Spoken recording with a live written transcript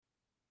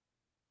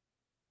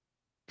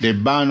They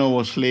ban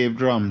our slave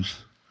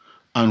drums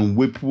and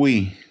whip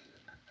we.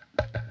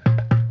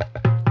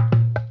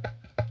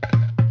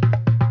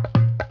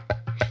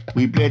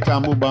 We play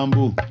tambu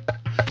bamboo.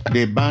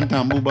 They ban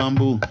tambu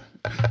bamboo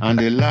and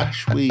they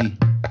lash we.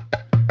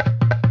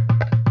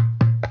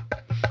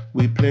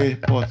 We play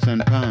pots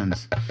and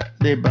pans.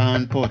 They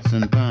ban pots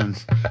and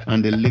pans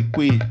and they lick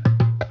we.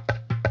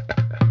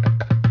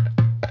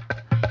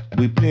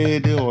 We play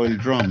the oil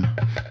drum.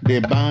 They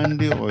ban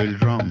the oil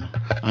drum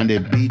and they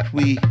beat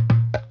we.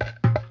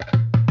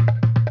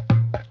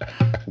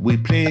 We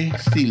play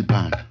steel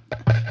pan.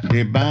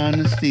 They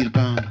ban steel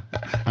pan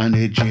and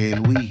they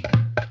jail we.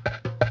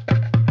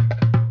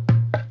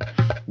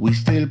 We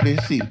still play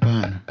steel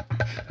pan.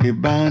 They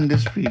ban the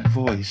street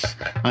voice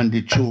and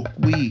they choke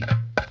we.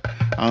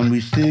 And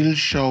we still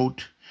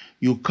shout,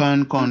 you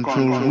can't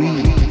control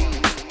we.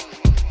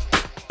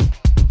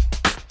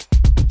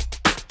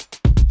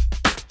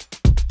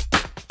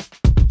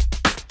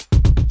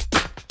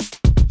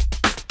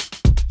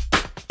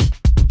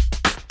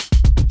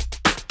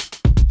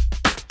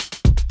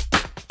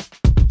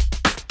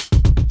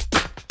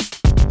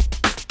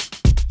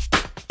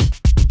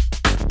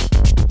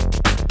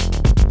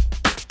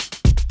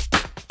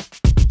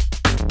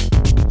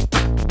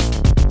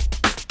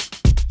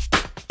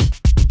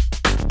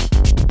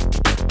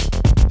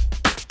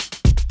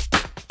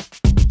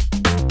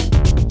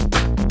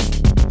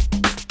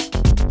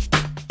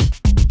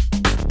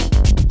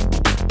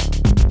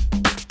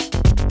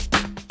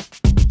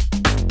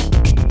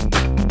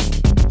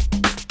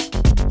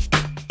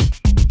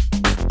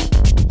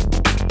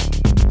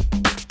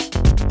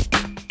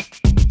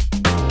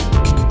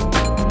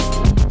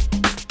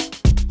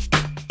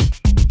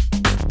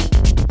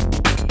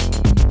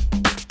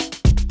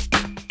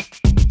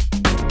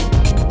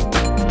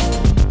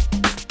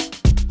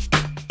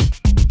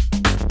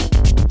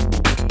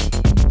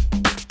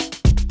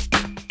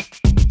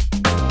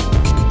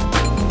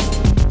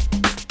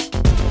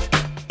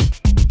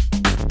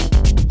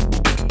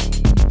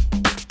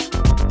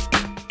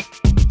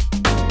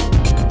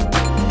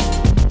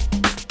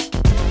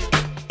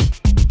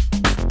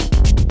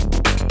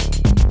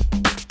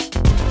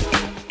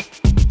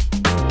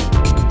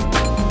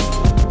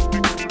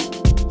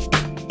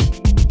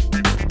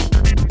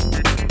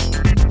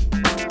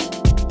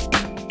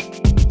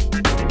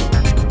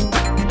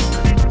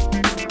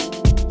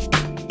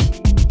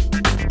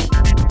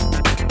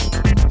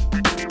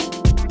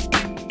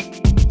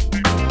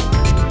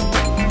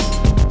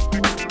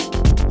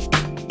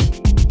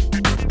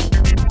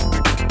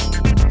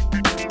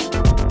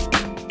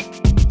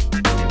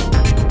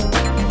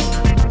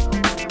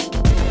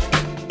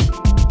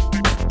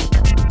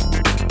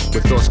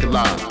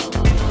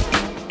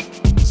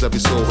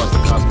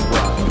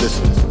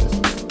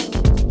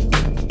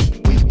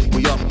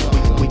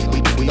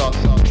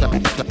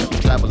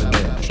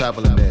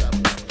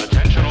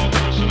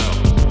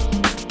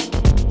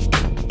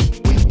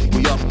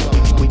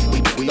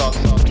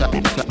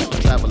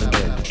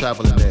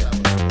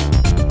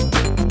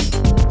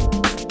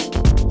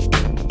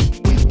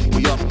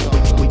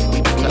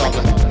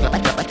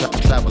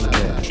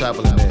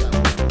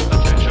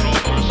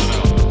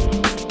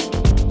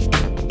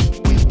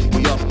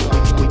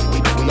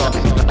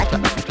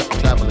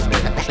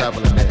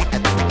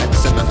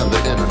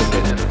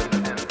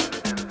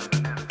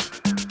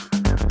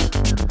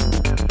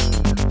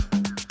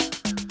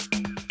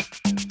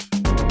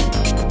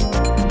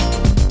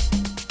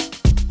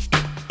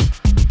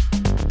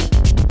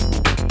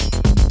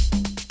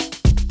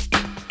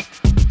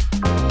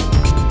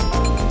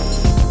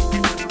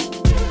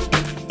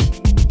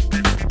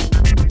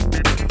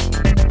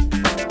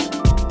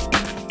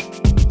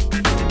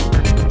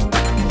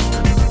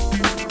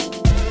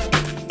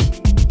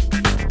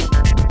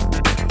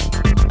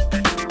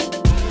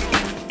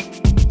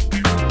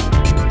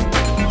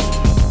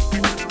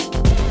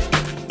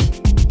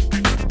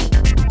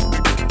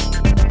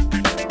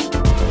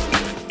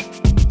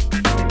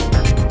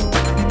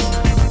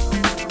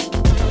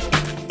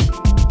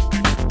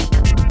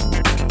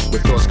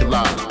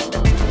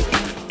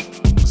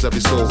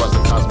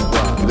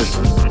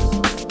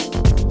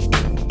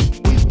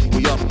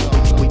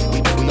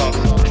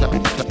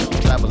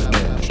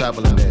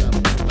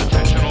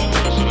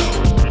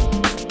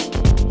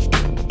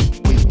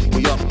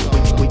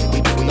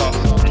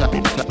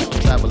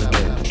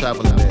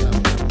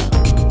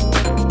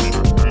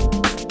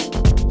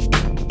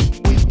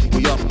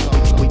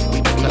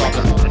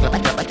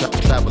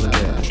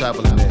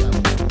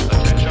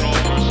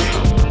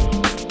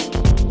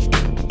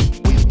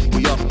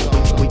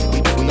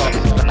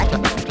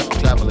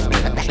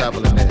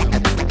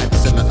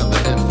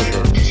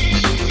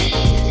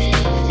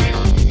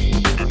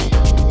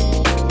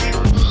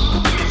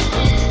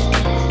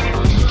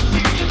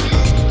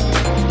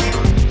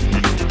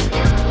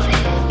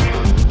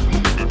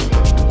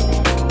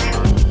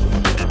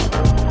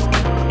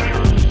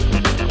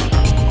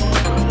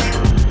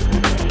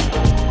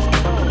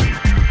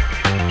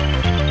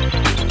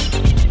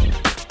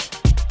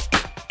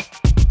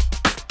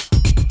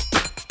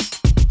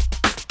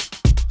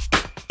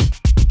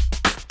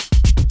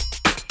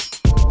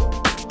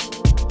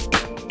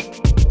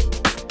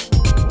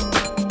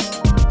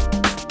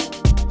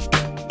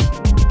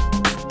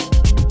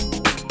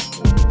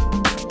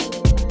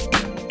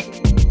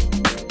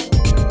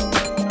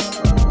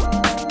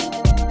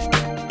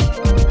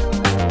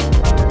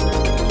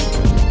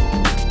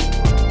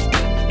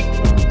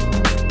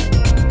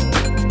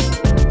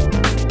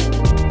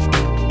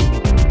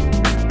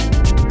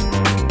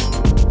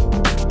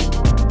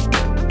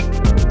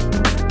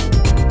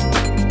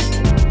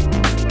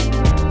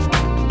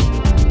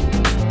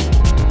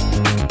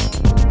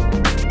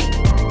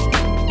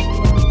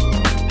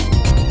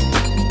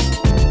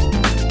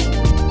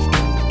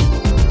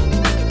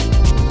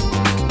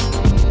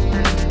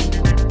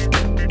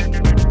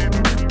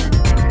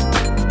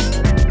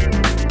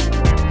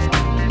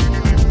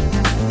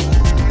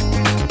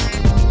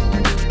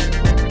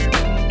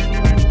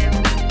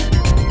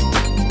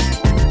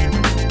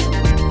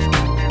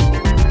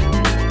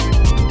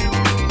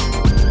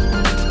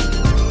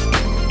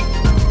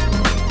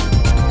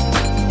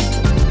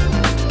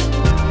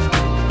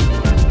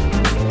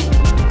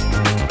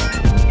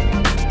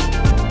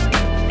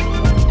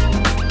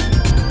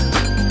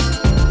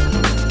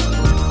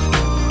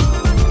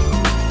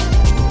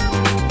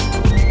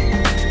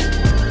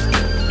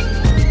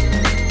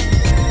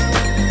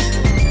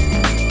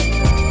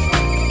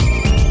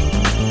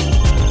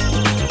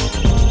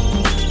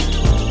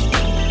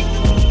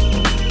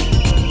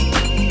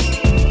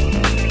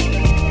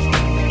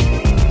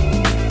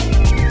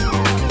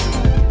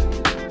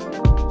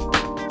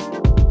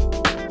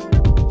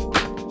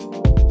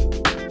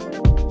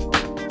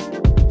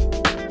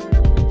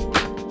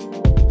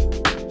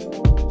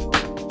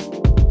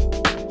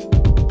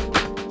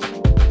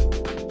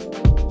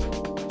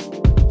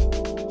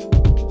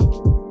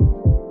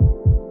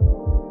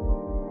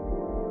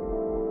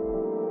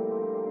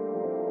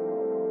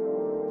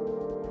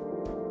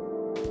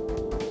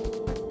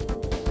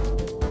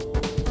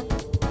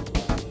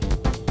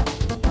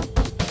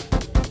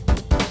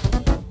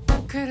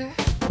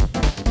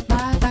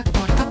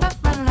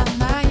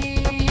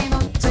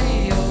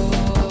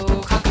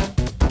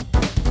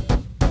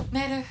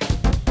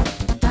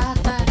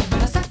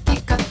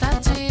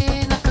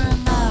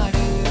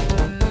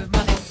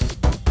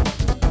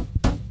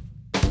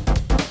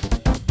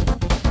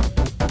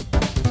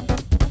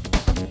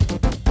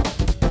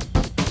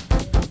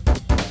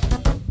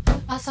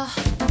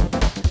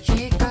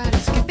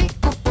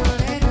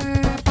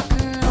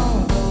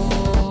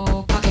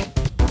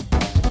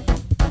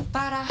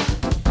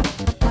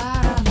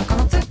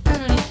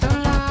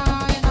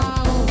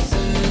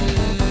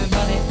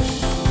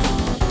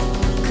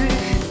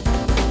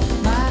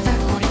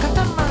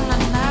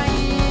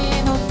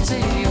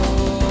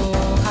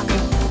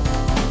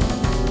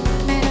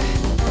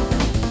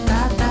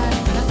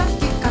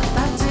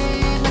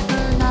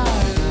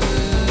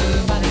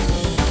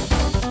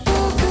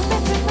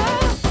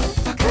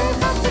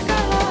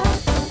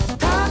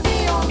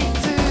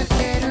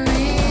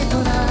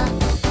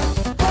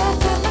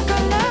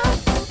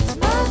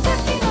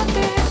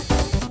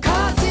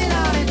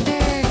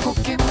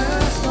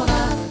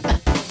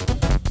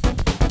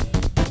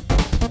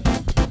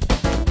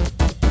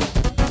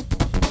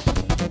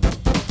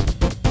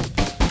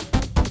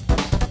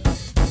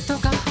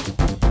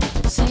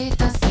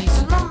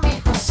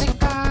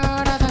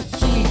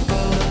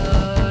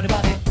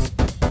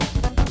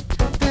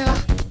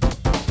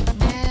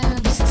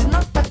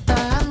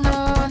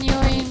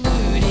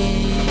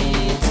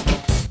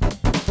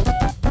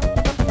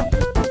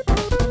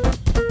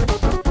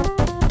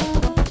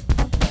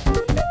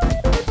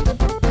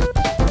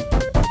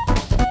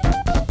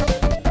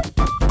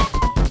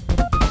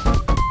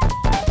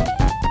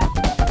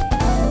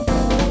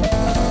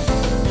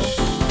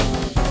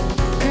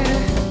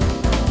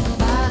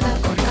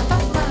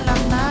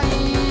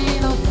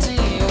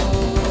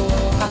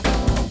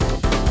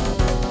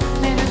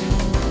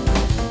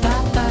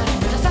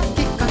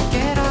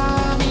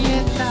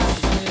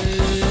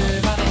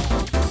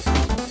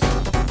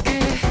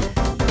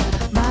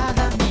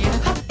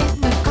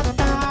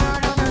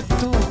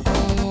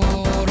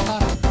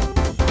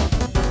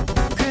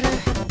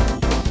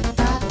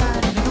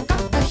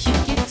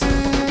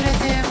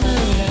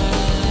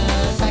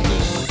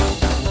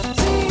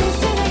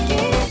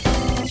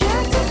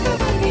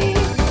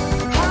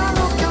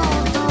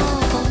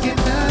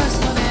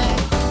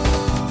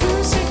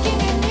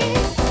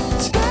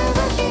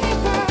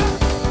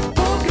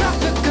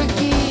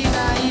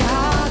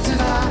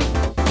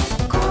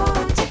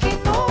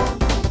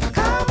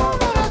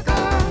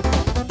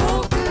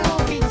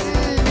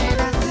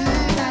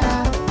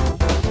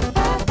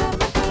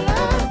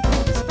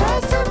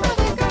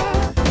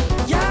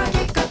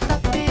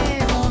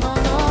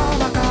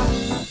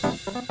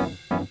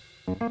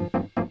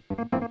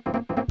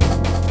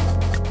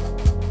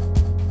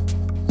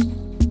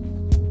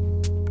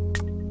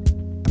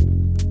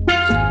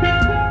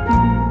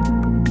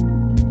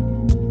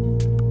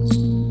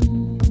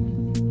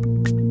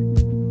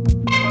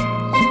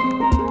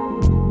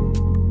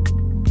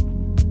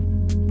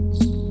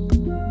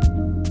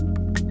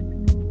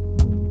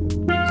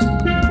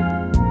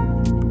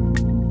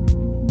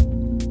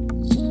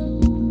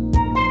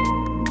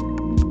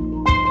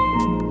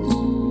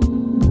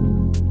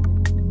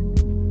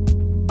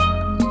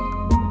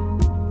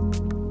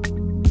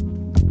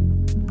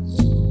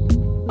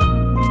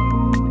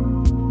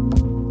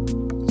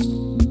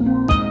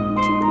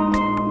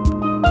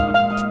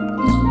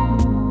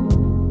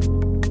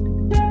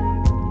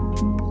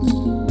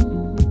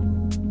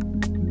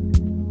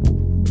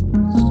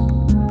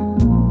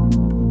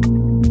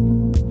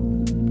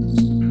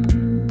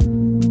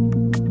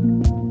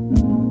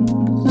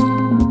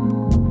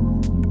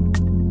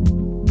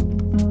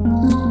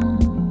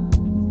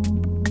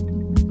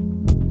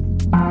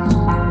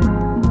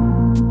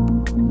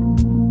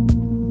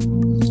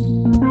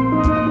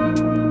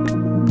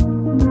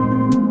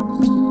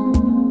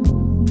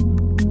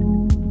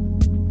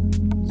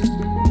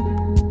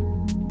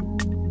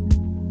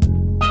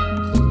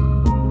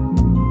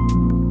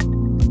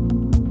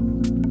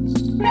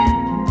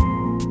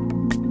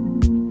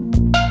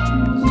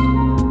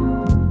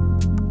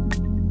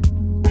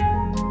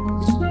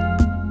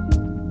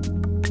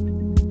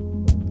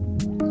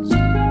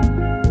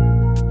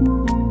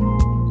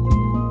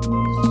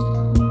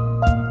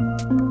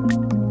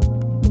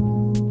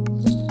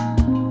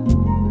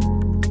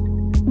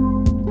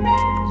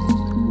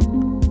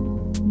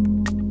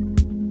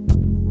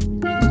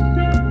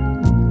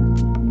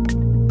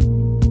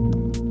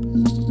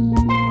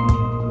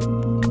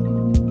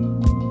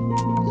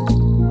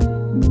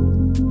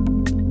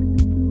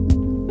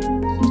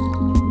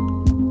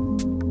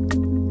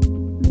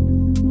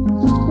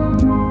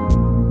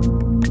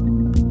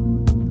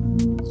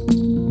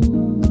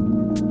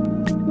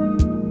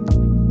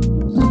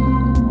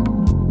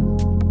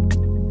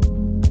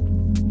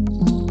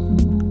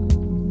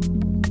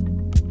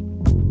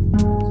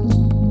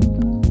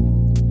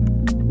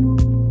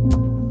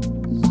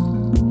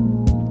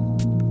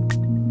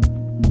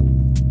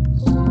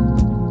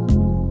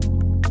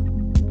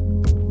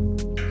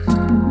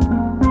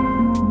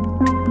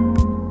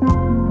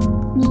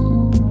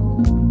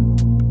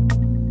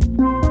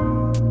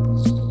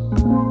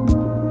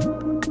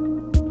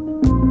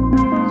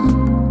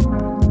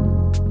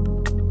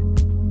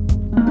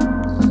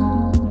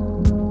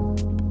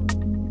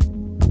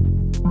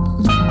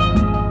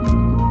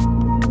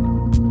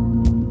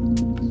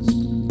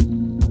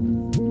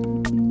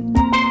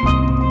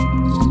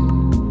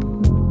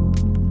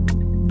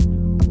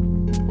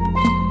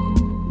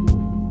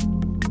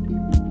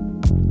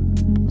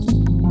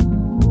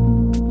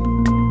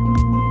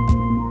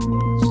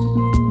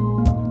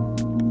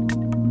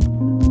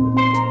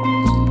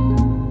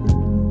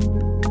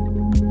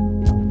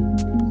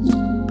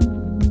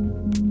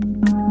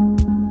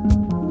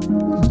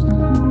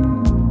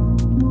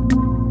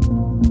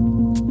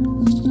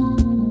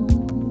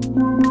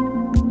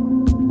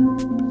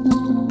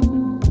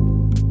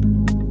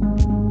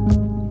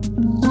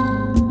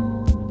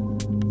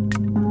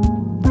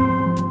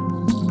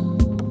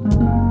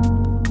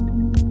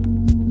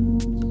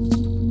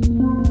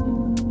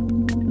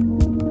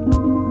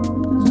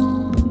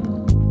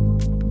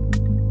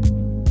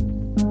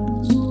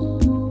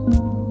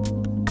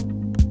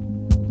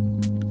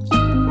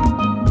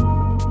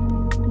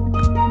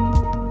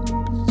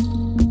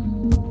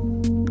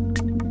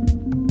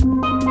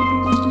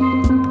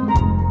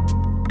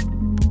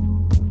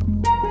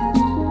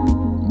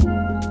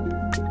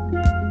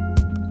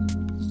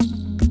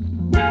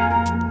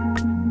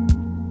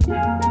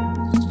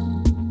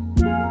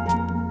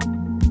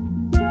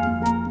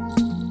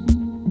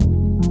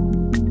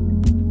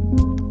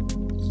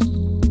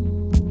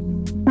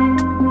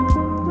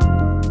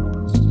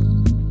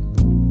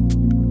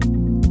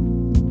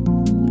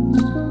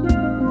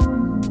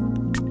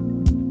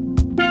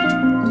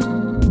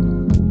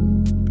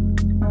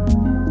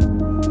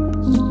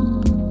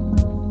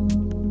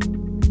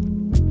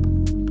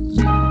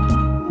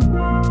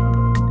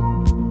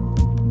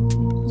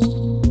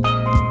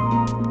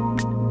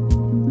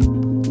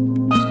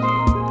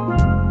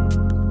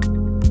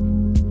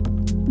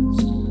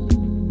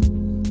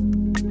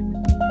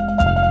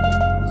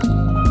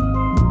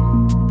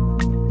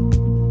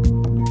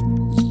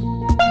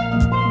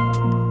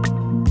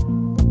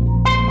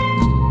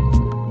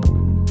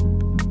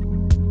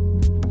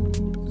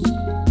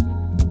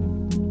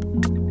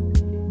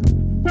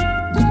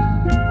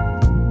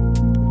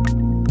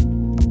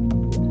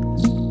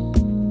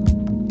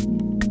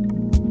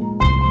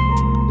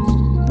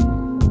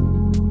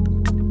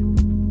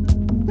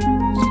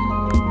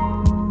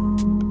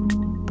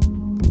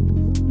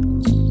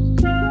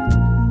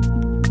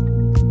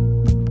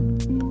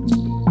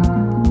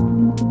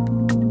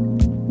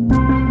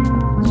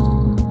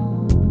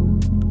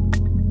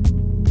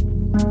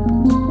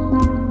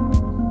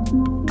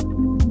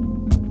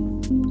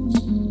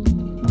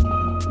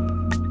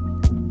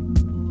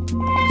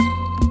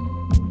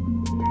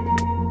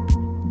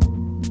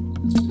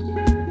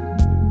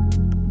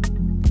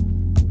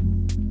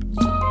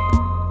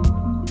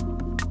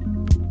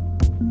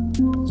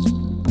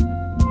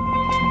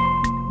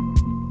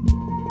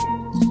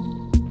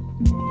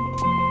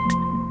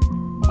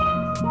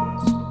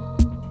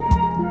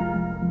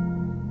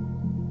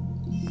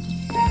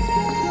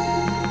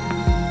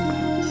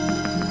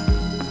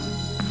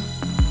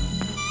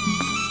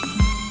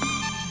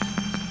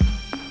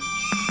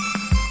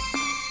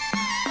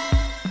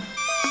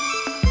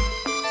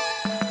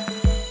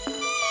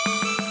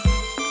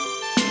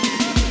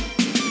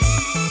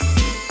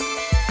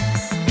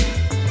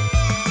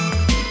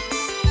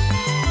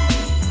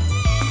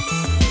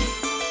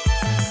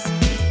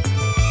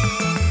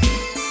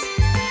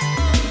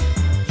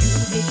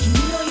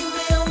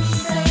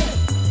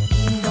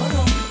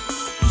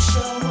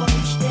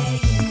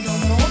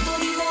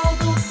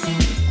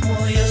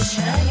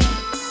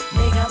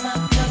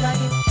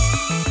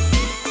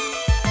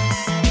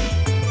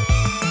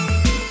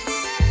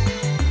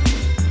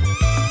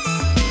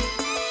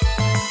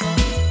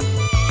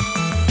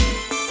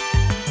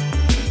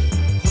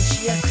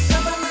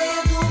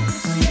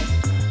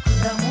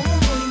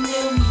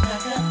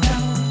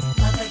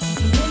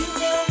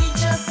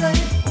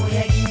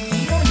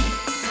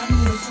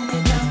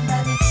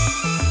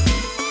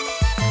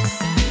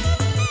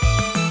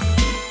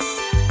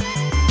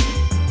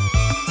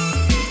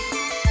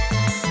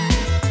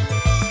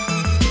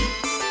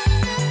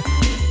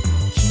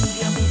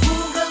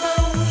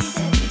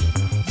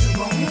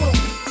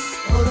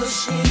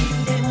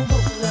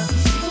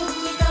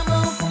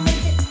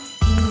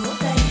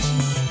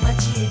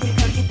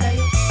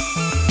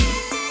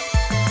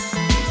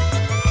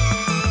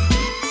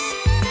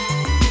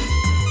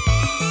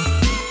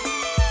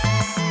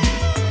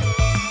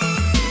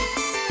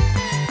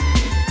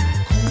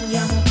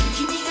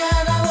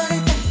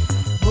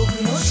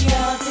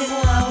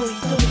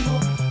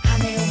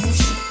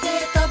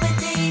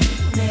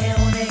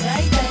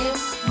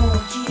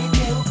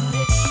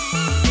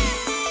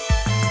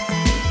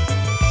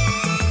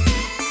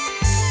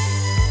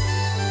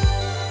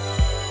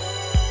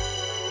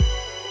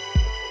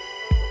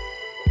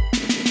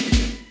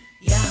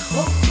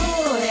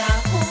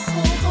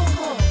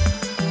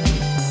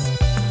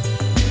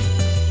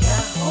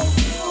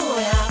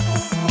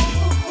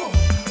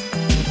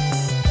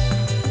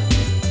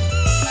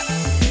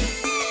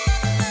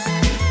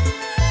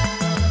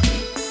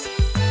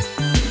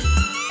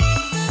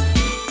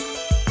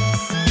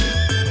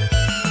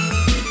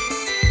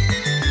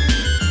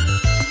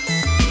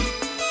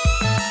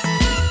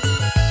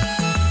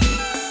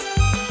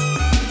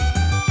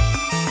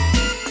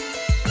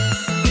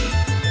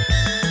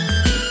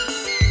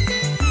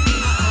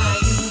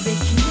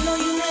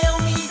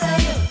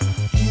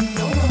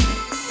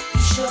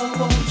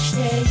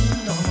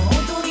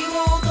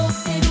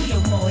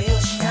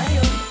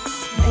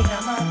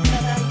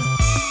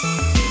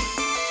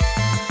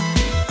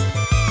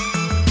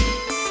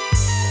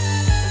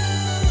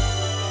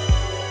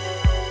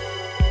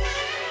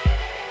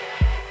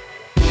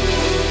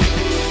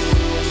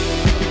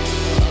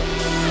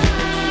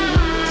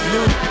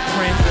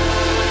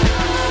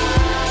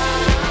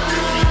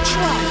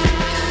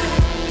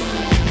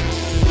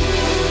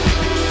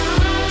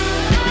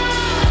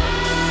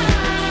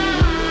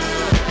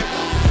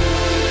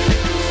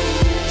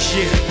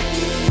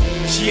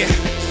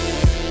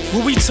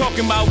 What we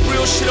talking about,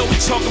 real shit or we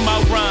talking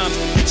about rhymes?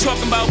 You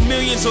talking about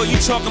millions or you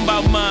talking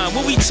about mine?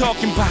 What we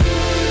talking about?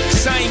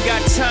 Cause I ain't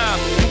got time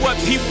for what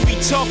people be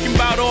talking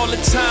about all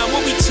the time.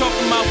 What we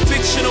talking about,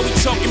 fiction or we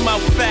talking about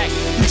fact?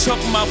 You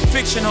talking about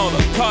fiction, hold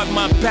up, pardon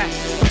my back.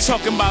 I'm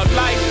talking about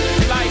life.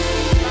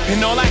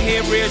 And all I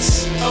hear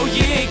is, oh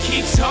yeah,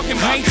 keep talking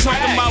about I ain't crack.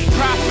 Talking about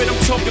profit, I'm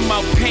talking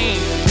about pain.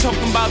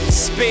 Talking about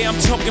despair, I'm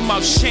talking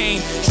about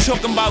shame.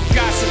 Talking about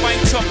gossip, I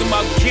ain't talking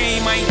about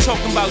game. I ain't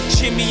talking about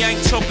Jimmy, I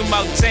ain't talking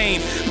about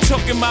Dame. I'm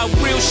talking about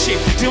real shit,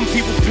 them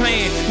people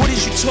playing. What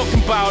is you talking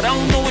about? I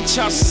don't know what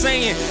y'all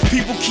saying.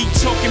 People keep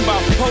talking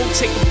about, oh,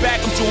 take it back,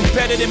 I'm doing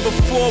better than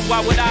before.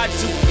 Why would I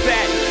do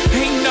that?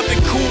 Ain't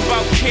nothing cool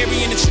about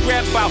carrying a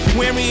strap out,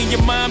 wearing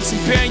your mom's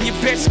and burying your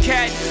best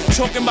cat.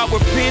 Talking about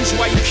revenge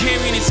while you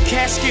carrying his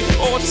casket.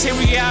 All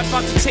teary-eyed,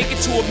 about to take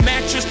it to a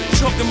mattress.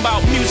 Talking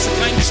about music,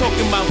 I ain't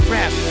talking about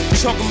rap.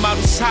 Talking about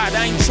who's hot,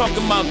 I ain't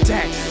talking about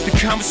that. The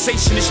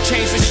conversation has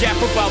changed, let's yap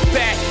about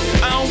that.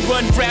 I don't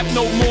run rap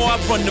no more, I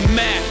run the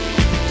map.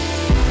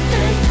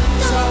 They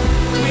talk,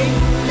 then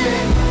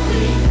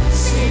we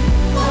see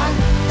what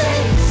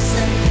they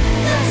say.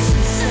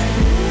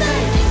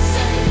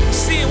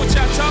 Seeing what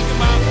y'all talking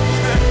about.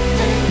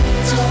 They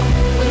talk,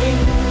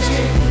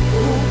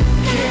 who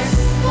cares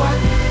what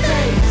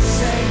they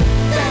say.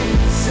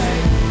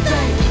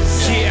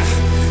 Yeah,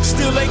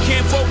 still they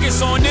can't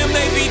focus on them,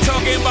 they be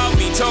talking about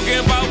me.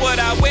 Talking about what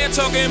I wear,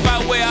 talking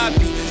about where I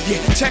be.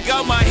 Yeah, check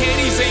out my hair,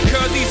 these ain't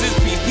curls, these is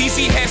peace.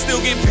 PC hats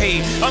still get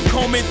paid, I'm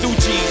combing through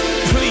G's.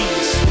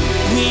 Please,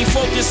 we ain't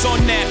focus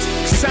on that.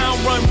 Cause I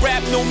don't run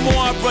rap no more,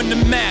 I run the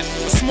map.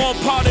 A small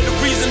part of the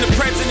reason the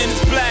president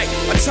is black.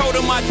 I told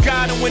him I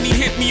got him when he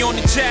hit me on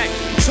the jack.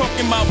 I'm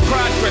talking about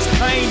progress,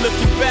 I ain't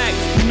looking back.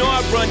 You know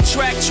I run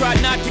track, try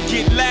not to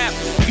get lapped.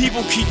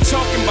 People keep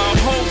talking about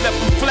hope, left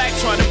them flat,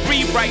 trying to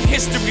rewrite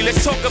history, let's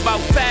talk about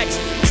facts.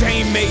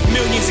 Dame made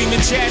millions,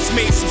 even Jazz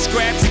made some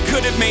scraps. He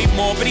could've made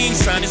more, but he ain't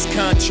signed his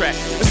contract.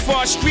 As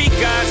far as street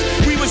guys,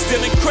 we was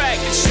dealing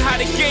crack. It's just how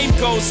the game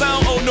goes, I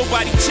don't owe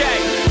nobody jack.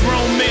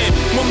 Grown men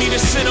want me to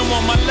sit them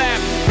on my lap,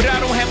 but I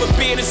don't have a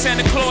beard and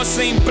Santa Claus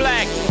ain't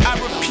black. I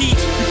repeat,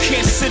 you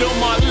can't sit on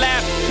my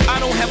lap. I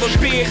don't have a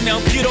beard,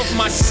 now get off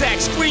my sack,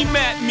 scream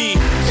at me.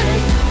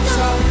 They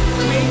talk,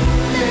 then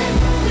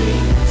we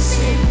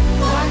see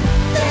what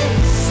they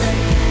say.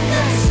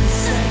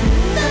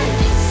 They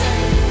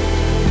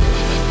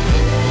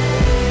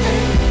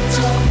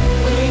talk,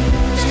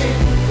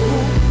 who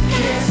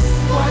cares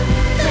what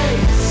they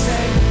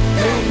say.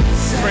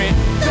 Friend,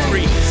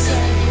 free.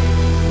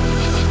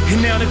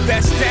 And now that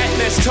that's that,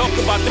 let's talk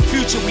about the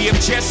future. We have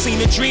just seen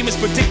the dream as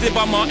predicted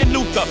by Martin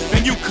Luther.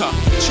 And you come,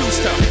 choose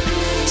to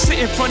sit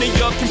in front of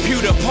your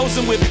computer,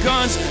 posing with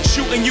guns,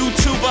 shooting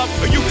YouTube up.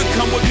 Or you could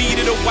come with me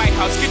to the White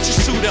House, get your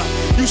suit up.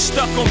 You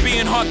stuck on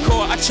being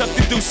hardcore, I chuck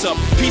the deuce up.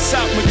 Peace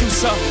out,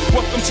 Medusa,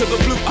 welcome to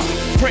the blue,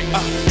 print,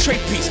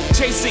 trade piece,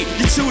 Jay-Z,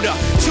 you tutor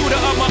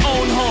of my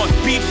own horn.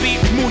 Beep, beep,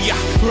 mooyah,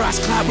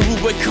 Ras Klabaru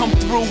would come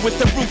through with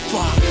the roof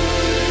up.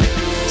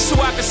 So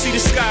I can see the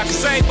sky,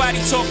 cause everybody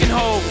talking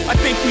ho, I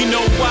think we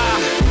know why.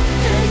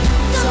 They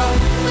talk,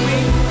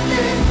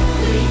 then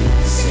we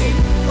see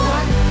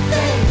what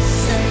they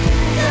say.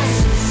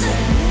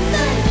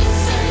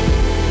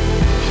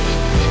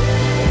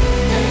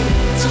 They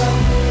talk,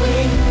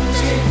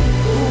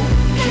 who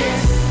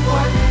cares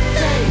what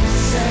they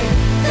say.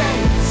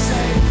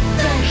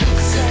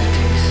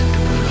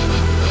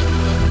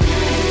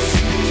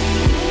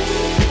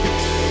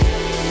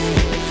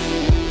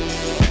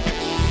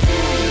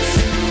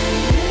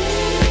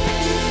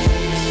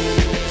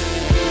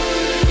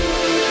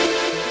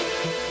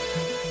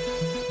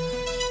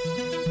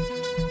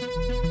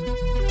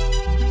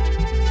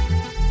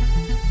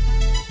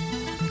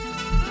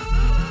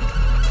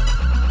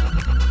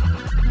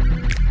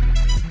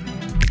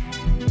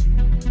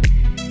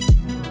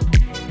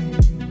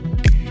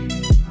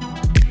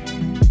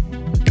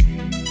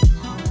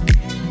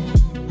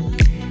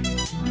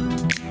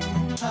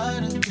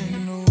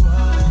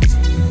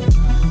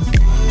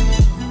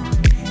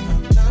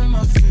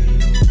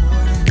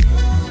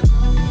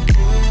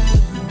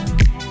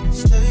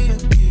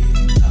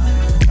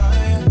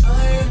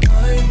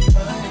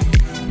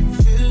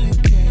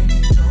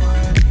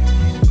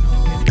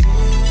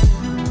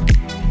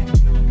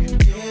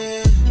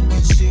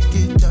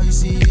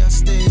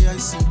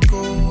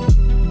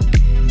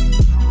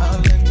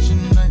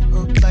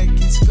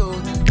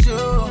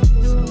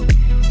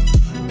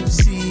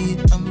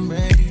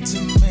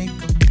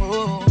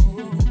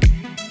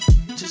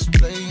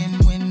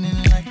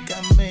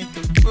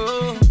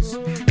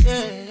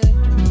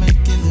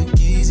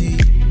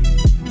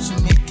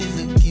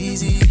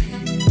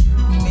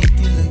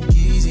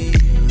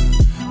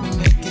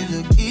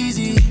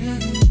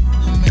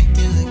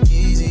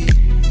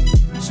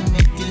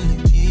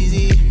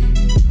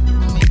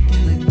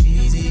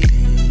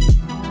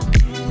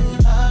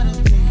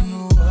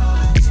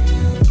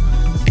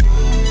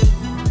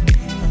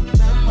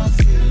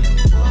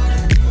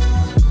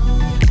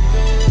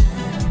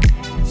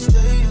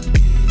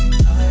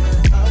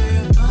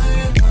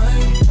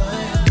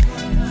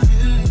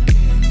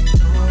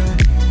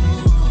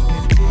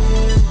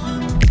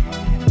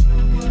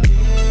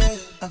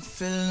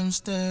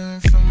 staring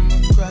from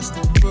across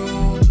the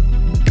room.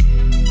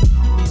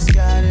 He's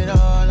got it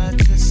all, I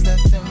just let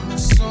them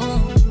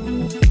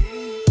assume.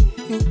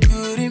 You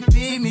couldn't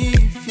be me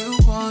if you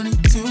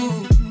wanted to.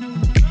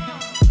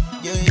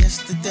 You're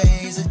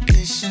yesterday's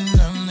edition,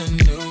 I'm the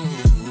new.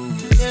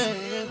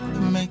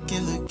 Yeah, make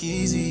it look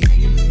easy.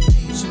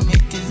 So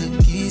make it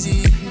look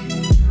easy.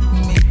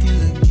 Make it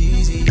look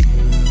easy.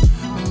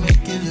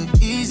 Make it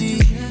look easy.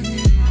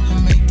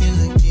 Make it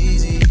look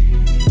easy.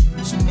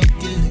 So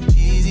make it look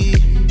easy.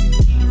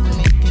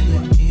 Make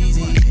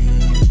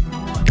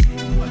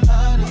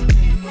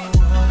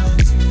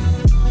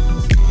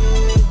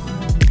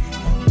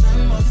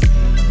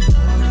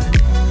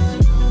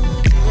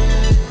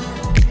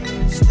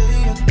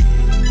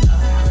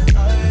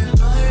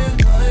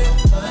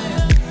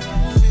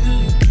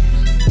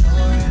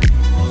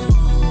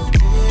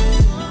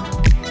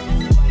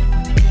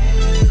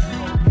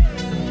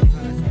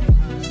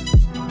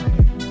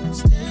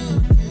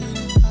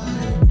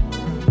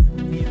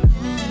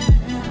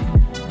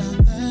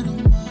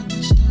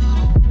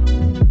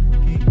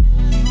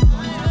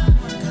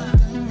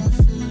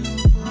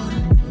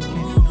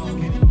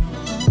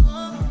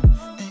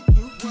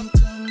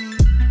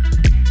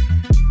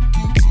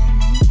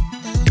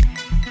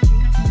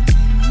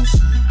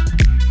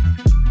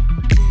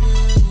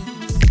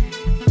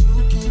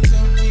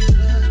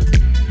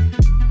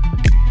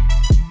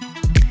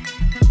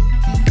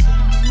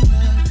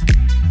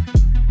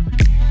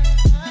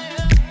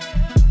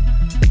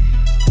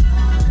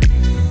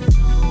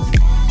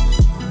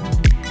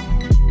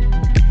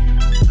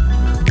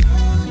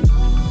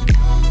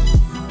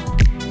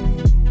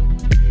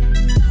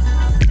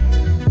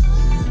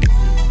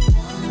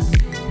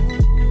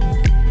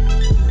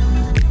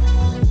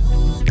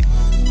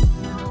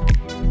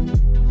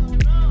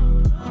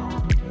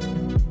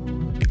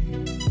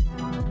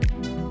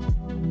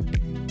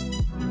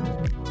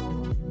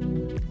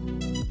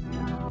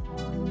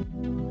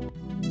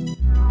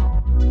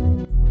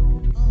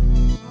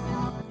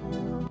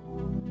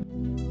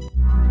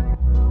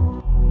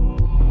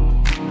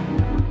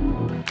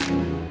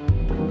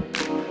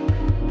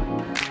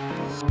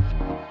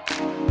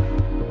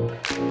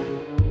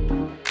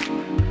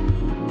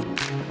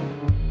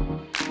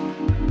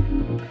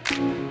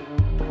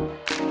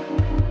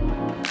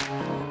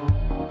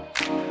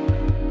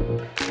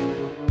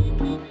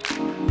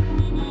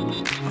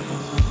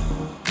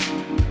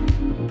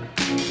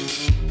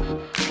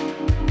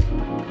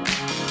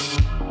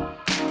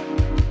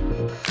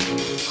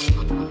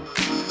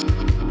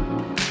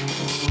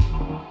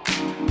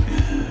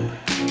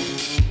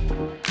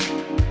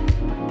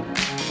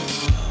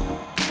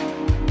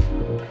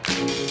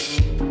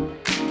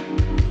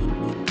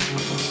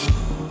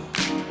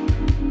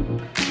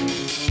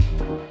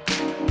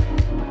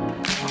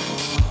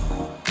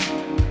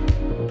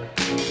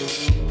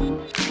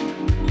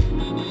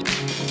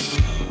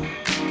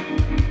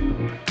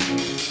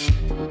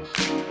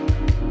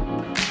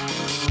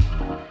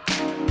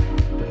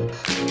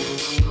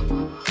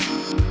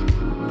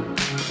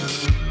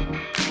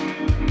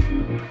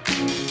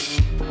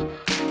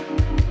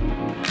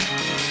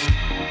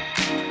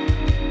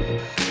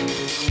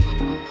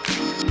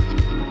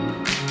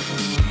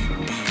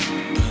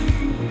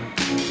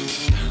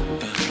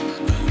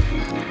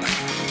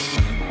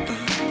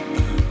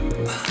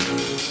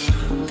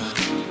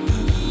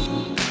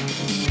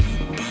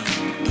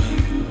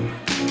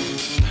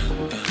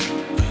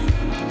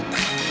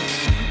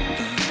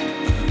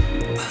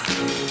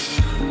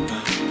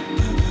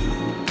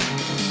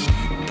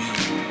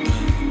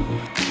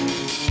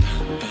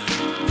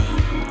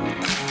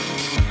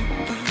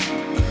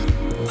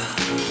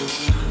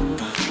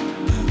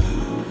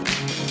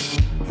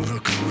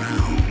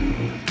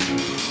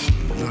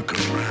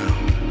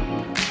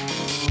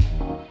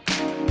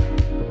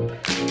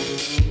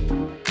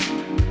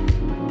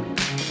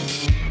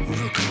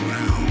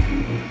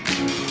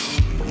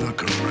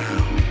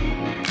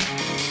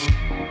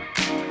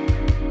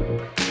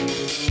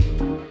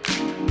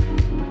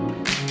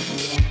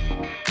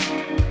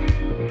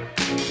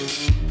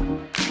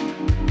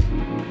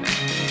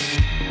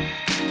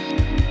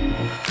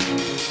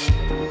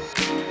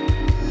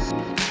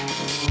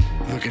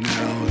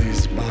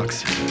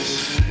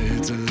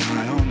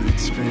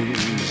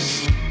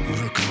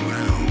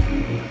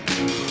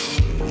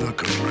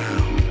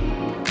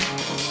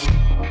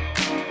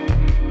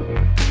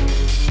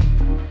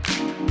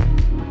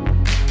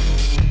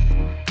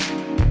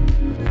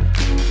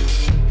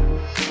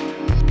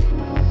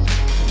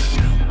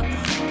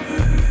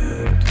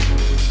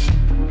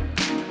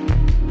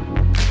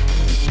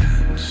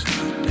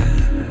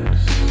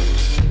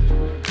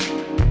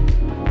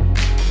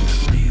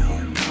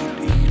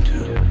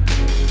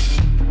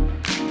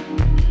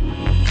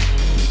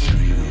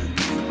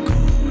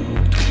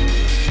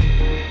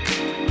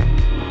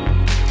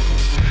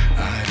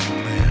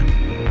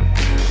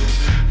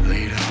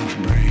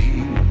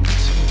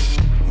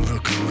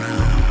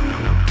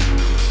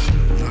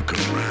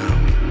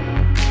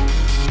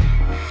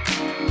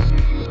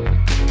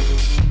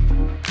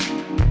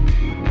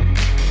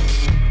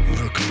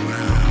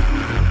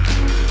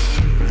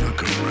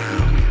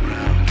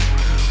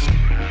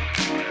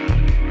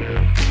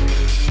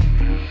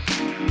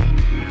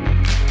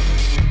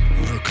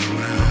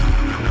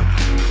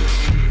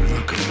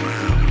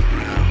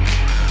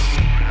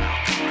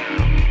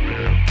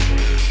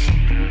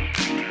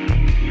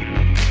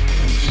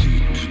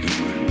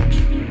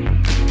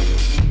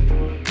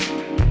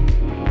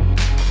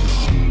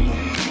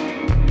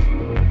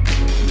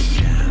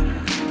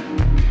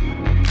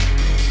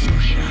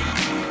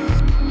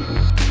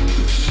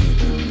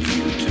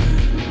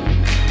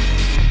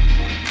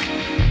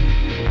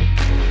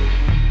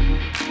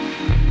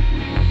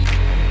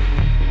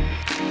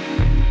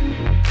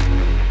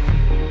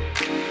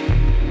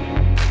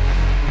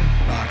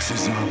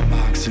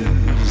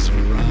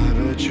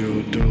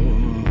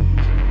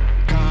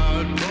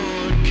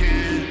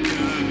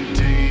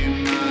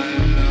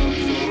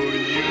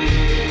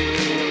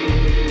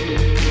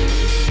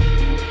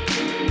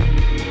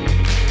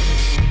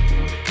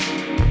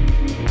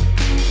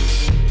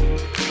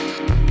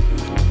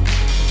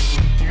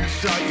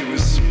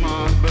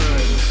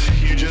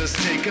just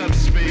take up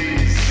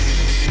space.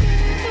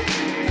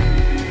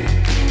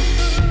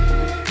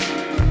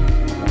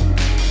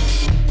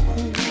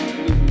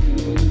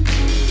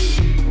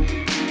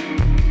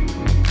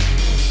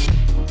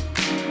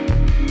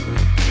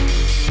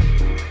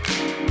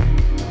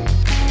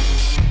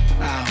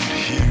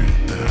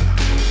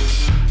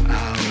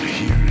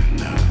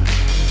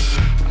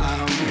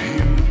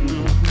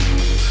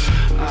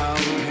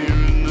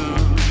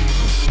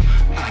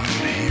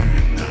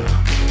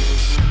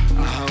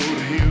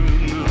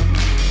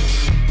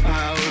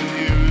 Out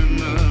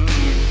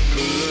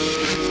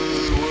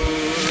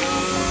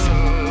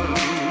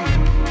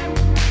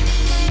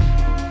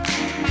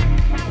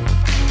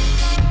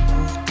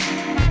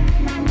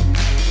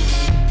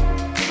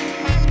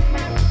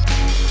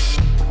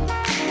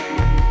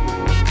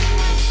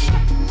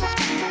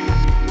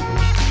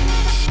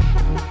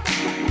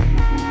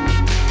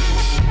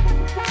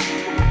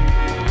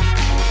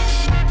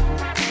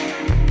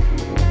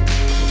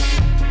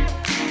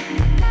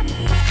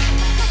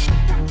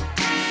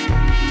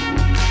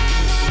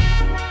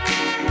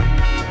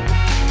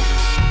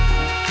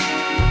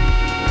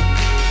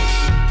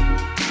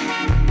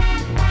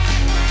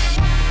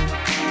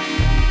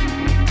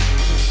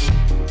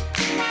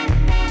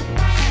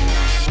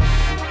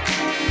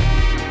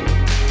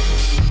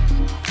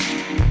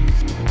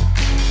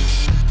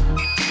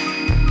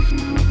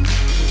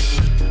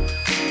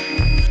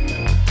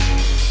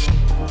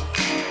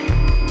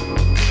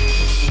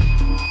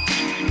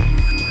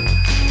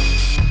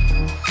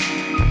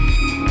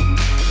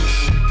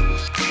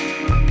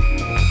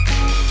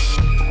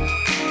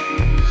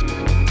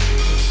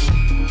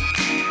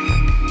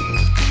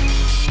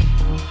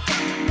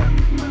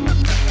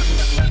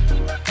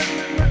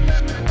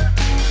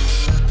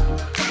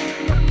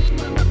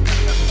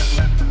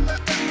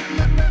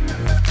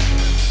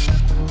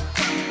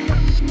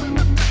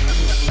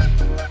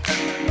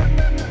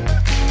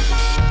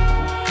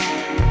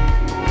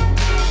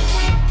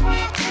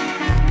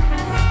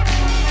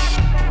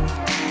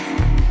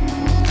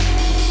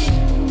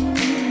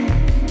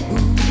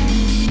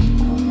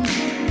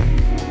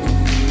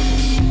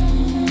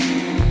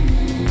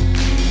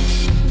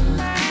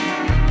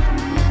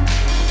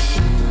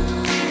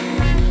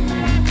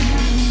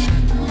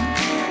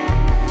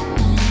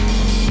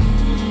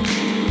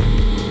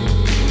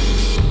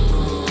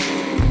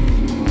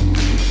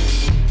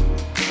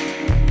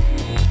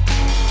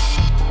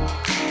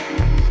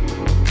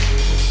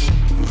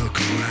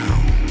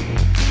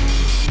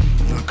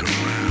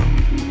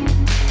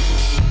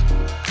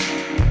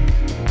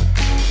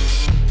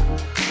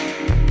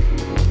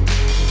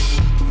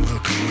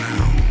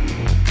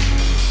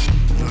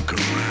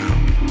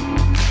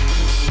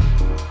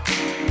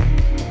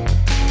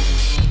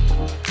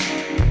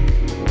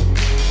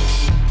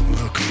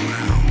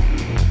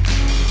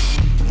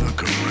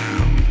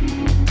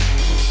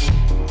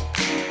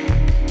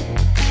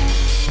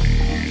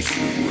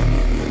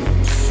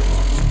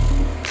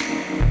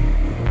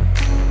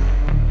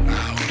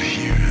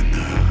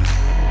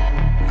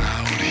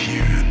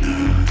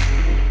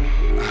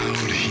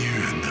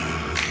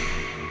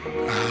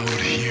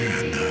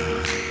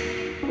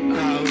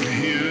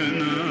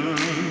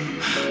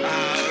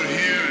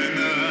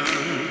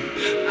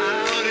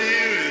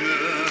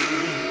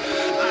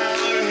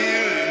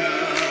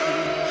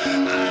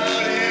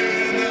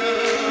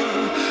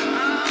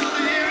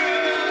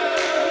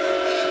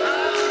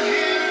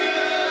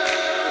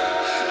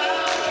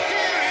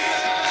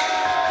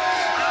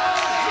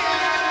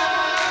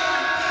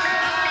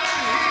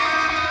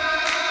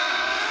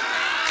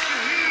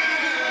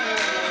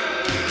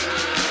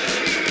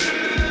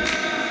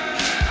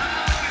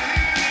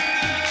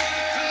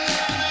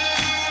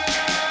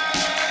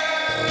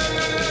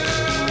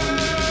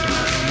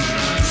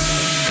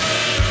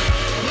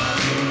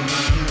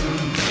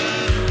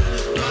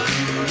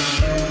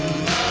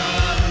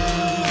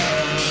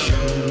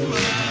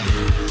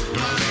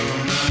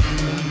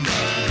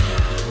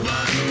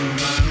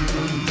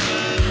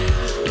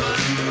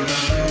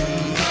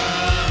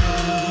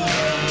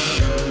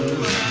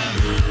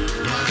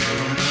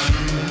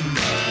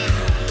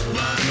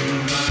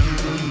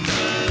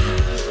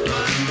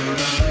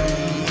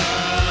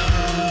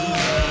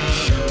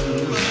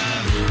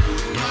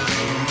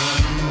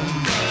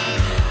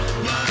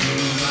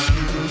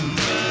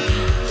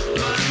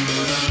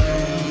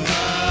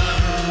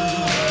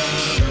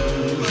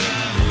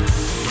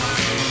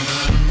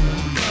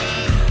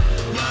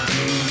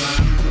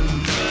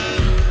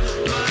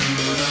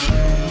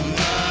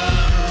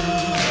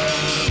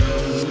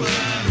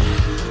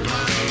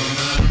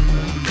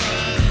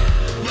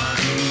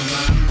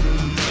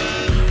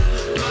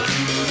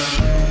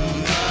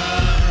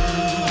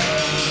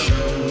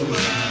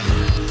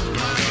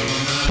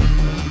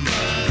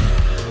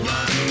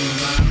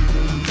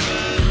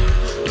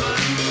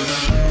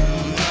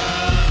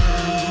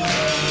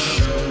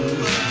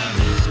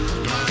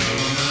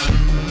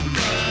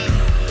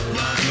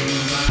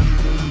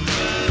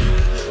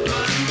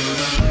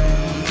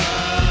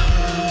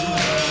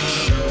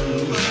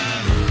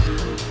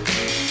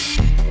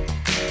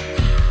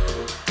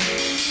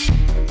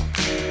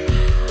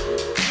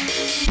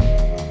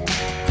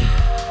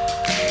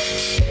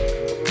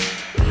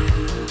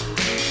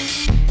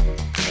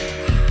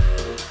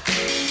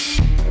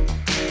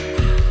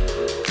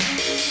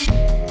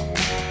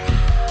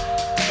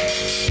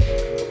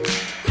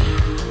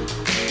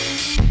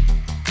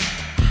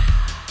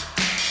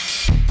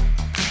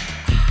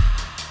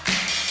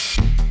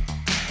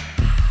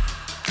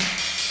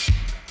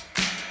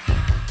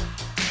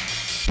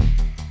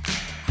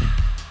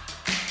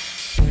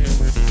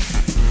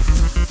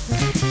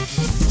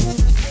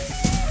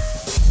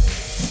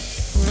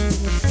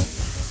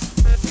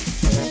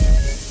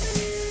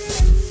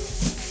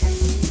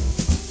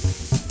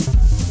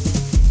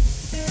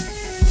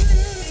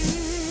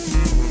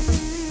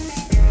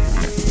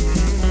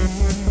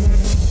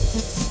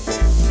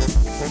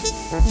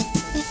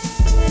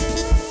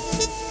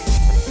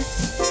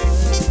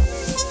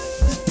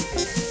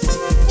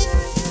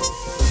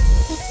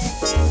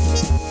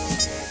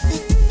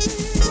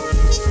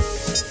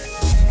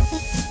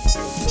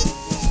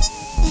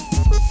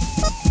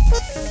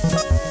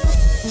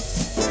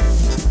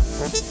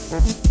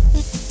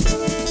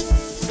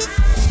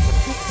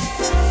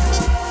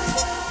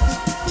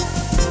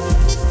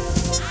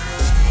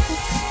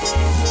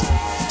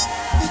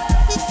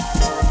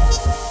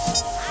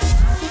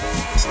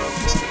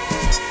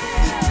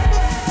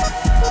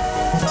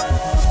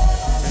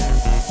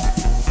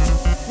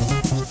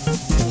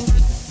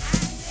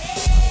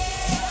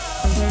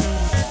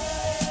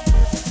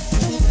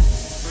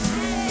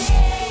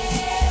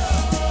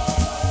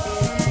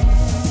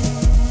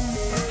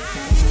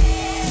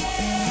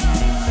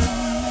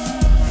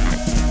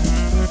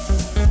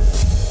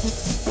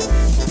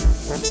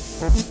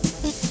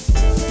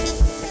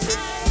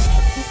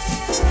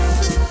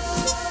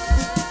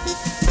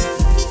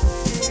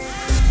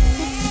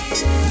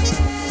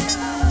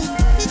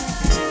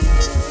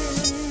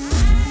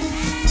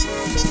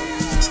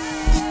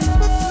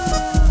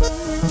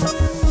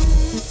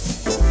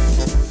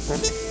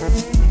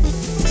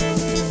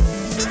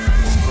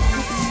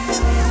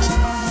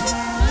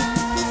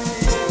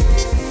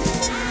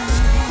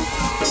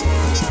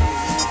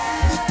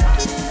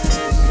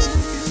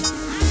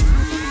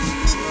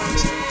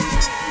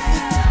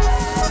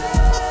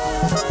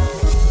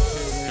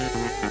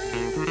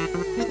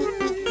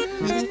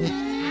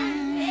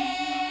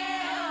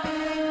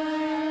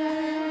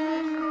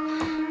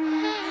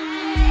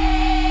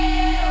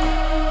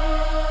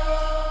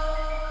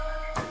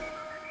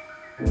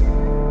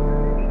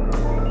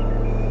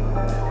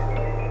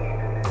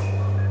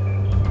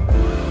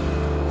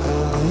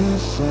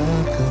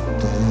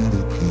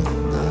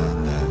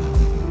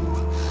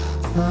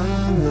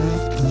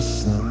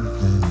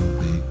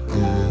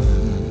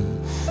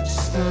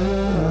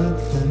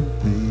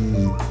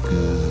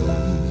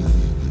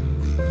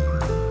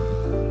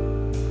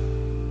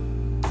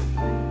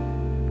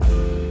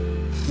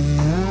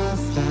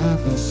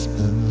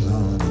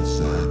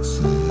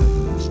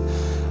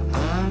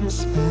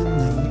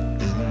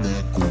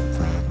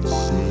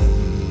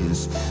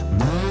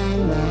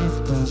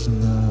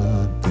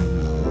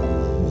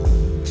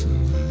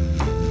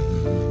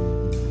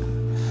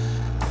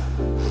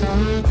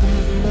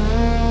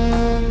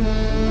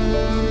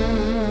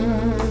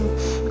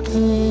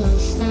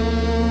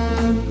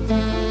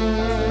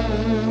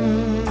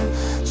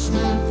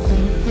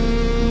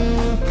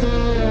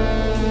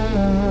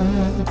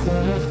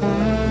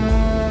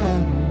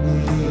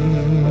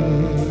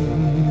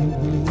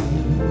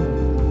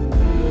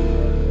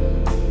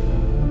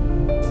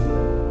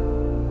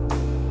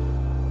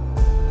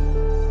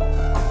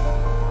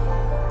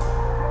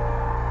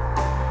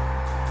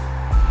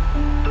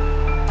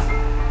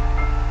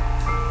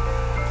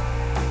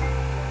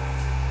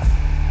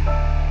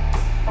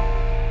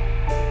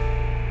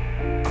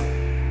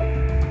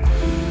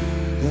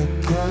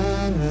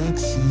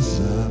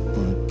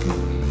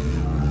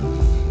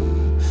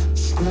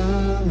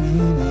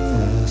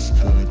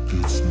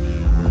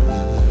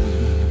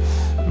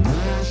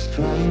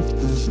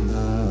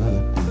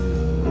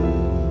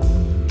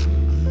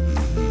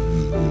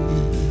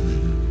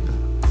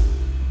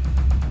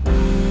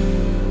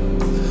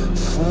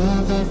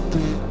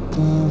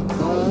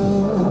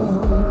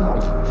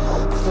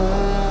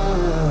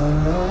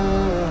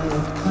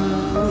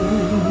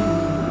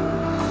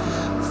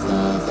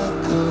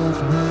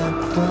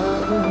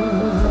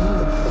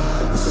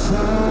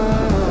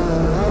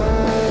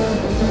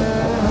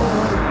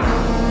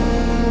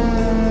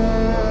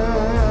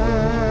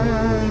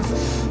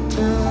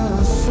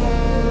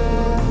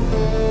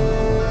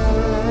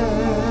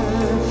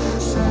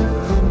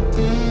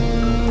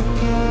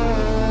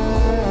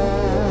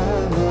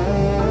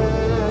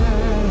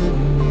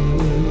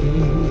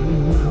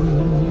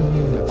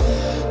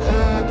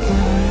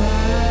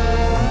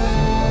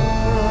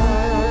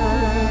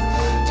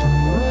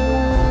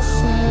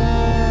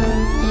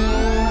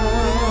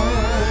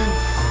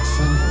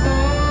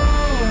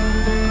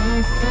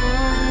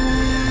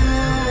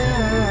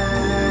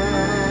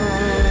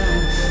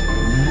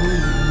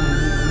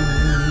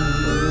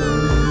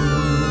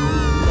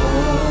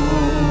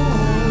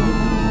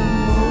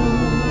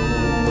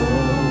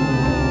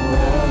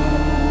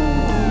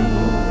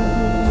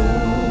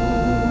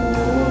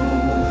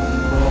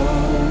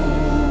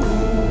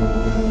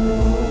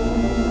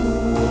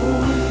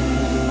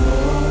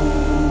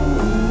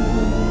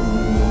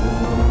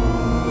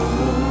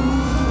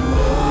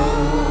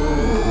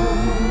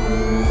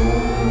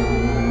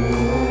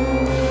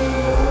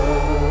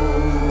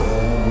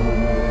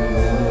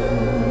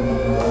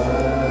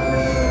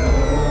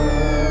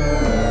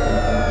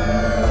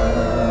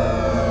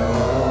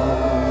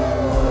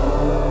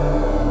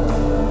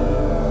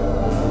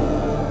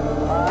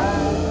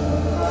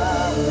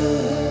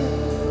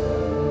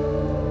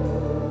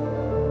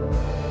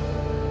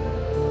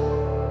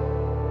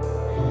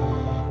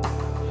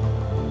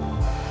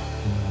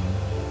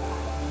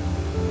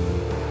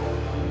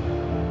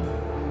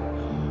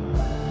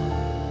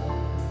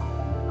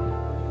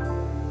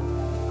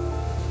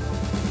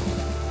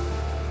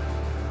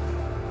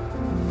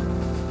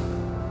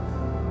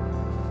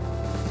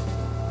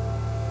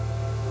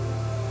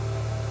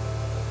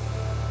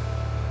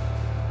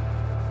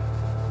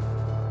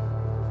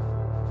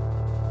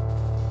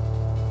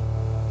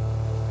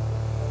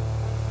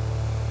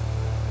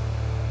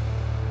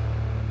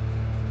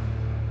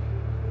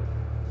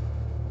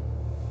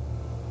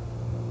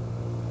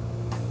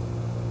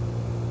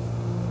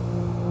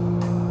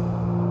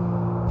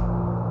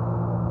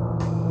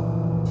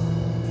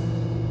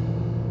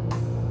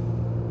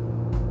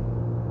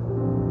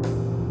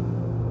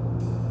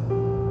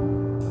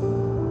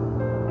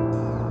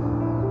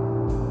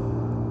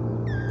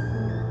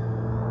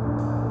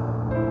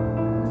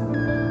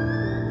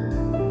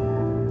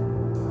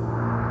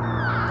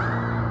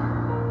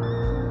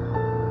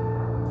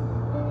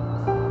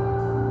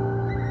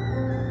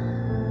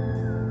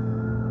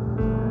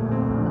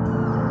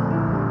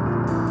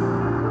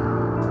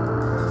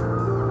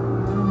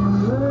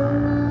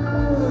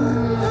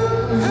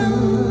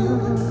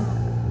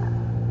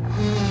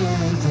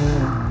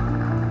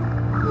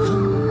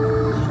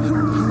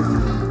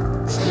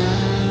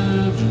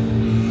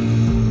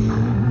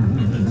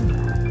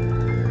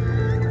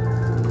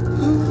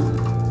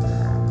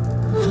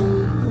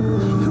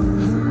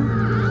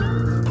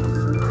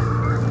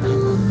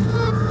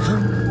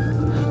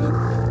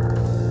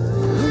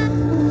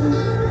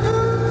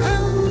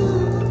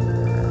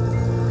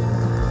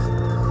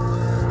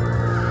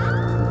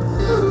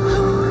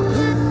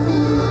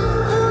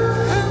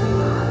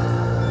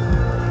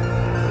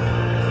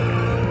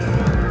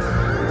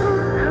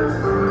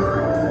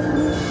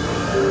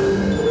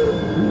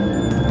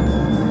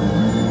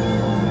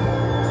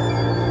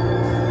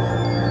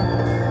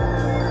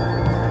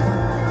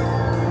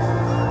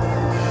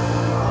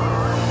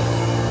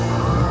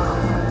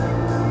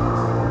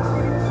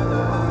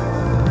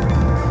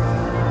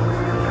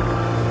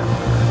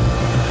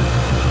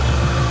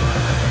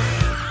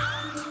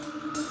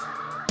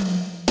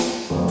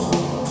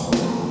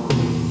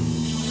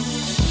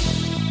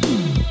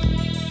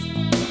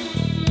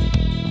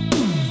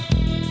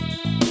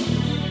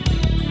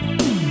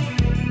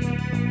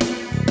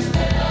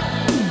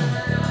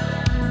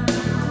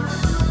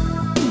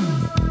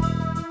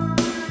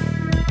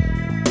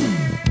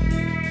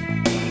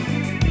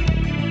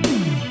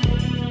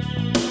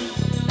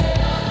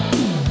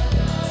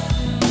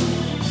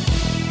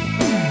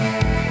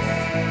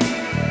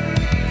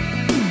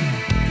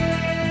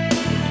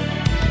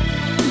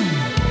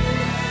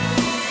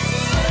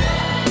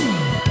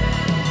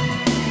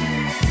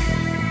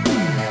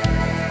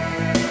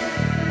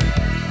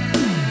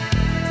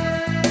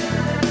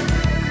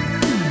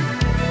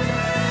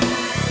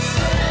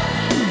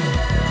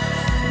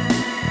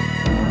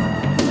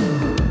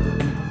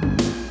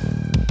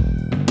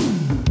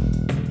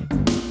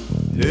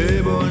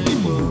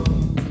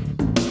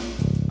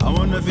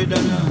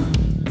dana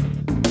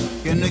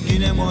kenn ki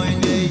ne mooy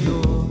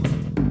ndeyjoor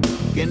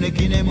kenn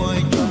ki ne mooy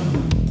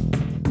càmmoñ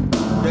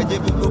daje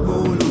bu ko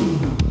boolu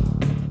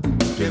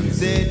dem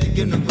seeti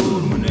kenn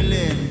góor mu ne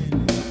leen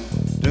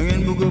da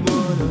ngeen bugg a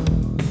boolo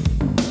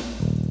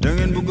da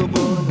ngeen bugg a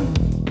boolo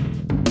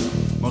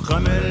ma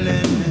xamel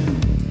leen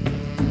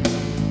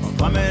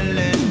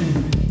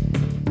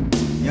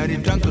ñaari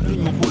tànk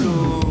duñu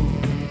xuloo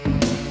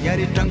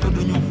ñaari tànk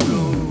duñu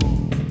xuloo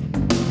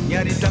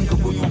ñaari tànk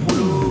bu ñu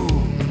xuloo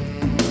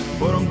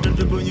borom tëdd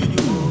ba ñu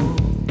juboo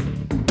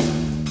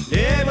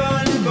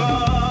léebali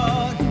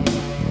baat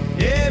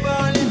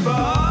léebali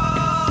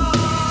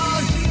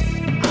baat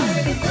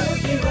ay ko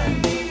kiwan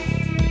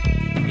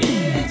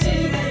ina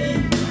chinai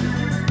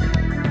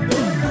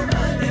dono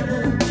malemu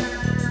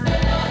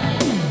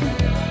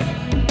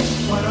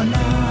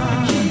warana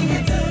kinga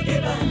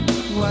tokeba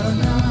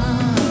warana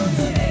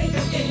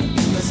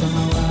inga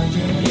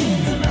samawaje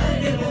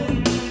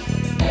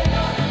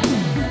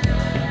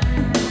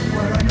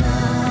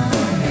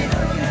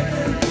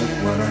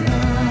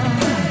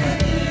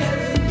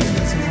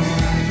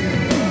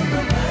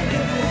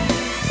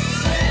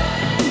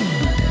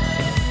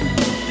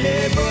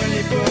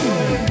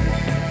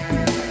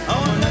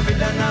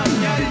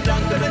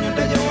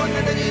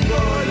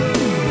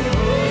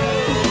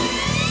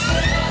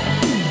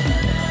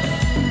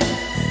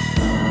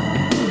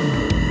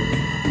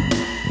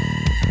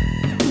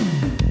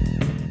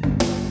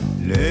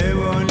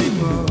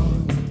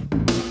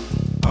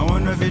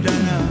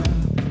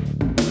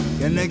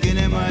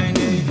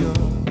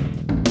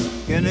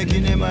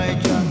kine mai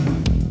cham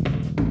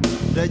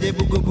daje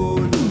bugo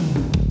bolu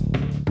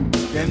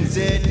dem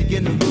seeti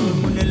kenn góor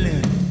mu ne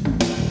leen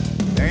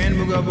da ngeen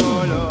bugo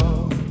bolo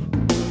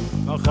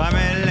ma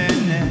xamel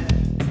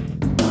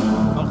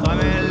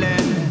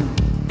leen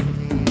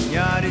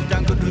ñaari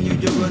tànk duñu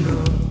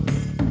jogandoo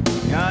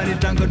ñaari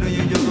tànk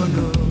duñu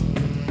jogandoo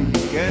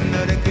kenn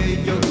rek ay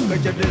jóg ka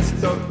ca des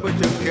topp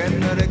ca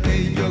kenn rek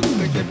ay jóg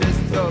ka ca des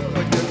topp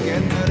ca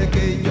kenn rek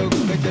ay jóg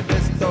ka ca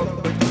des topp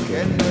ca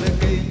kenn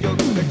rek ay jóg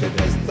ka ca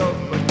des topp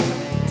ca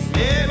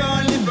live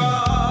on live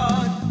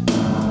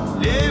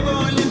live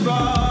on live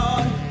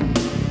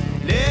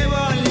live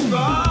on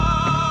live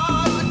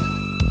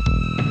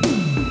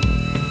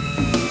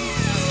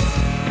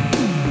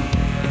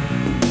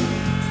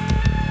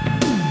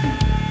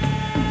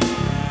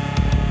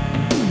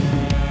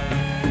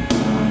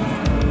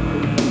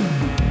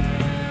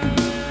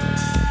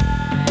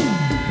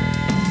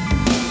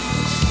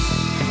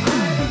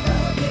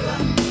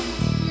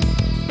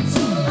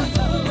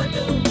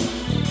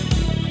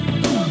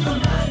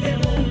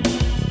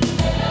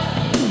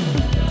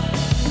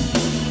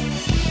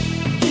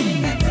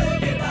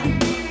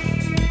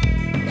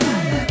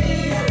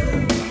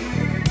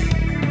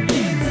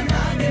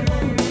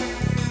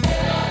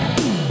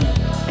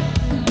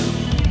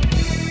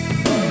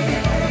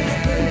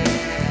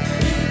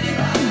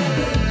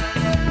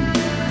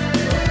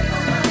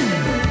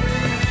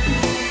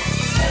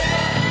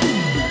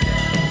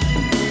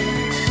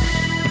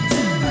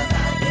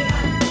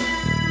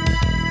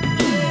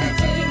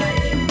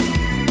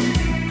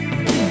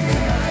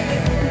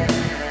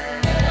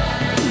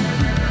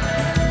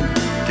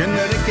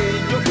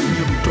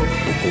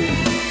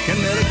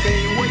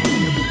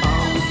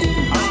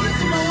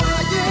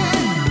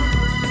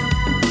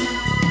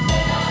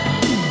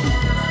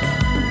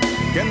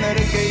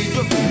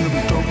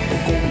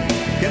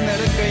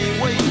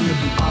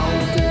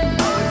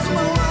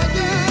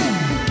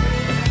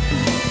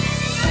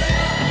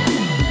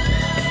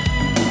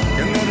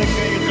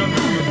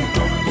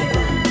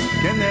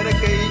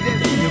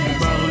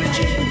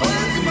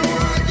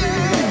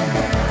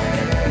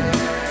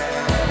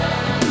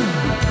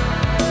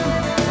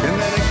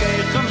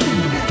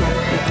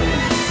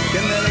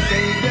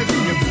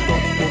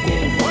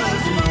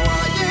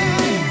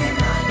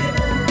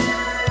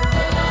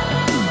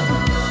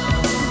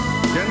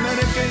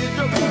Can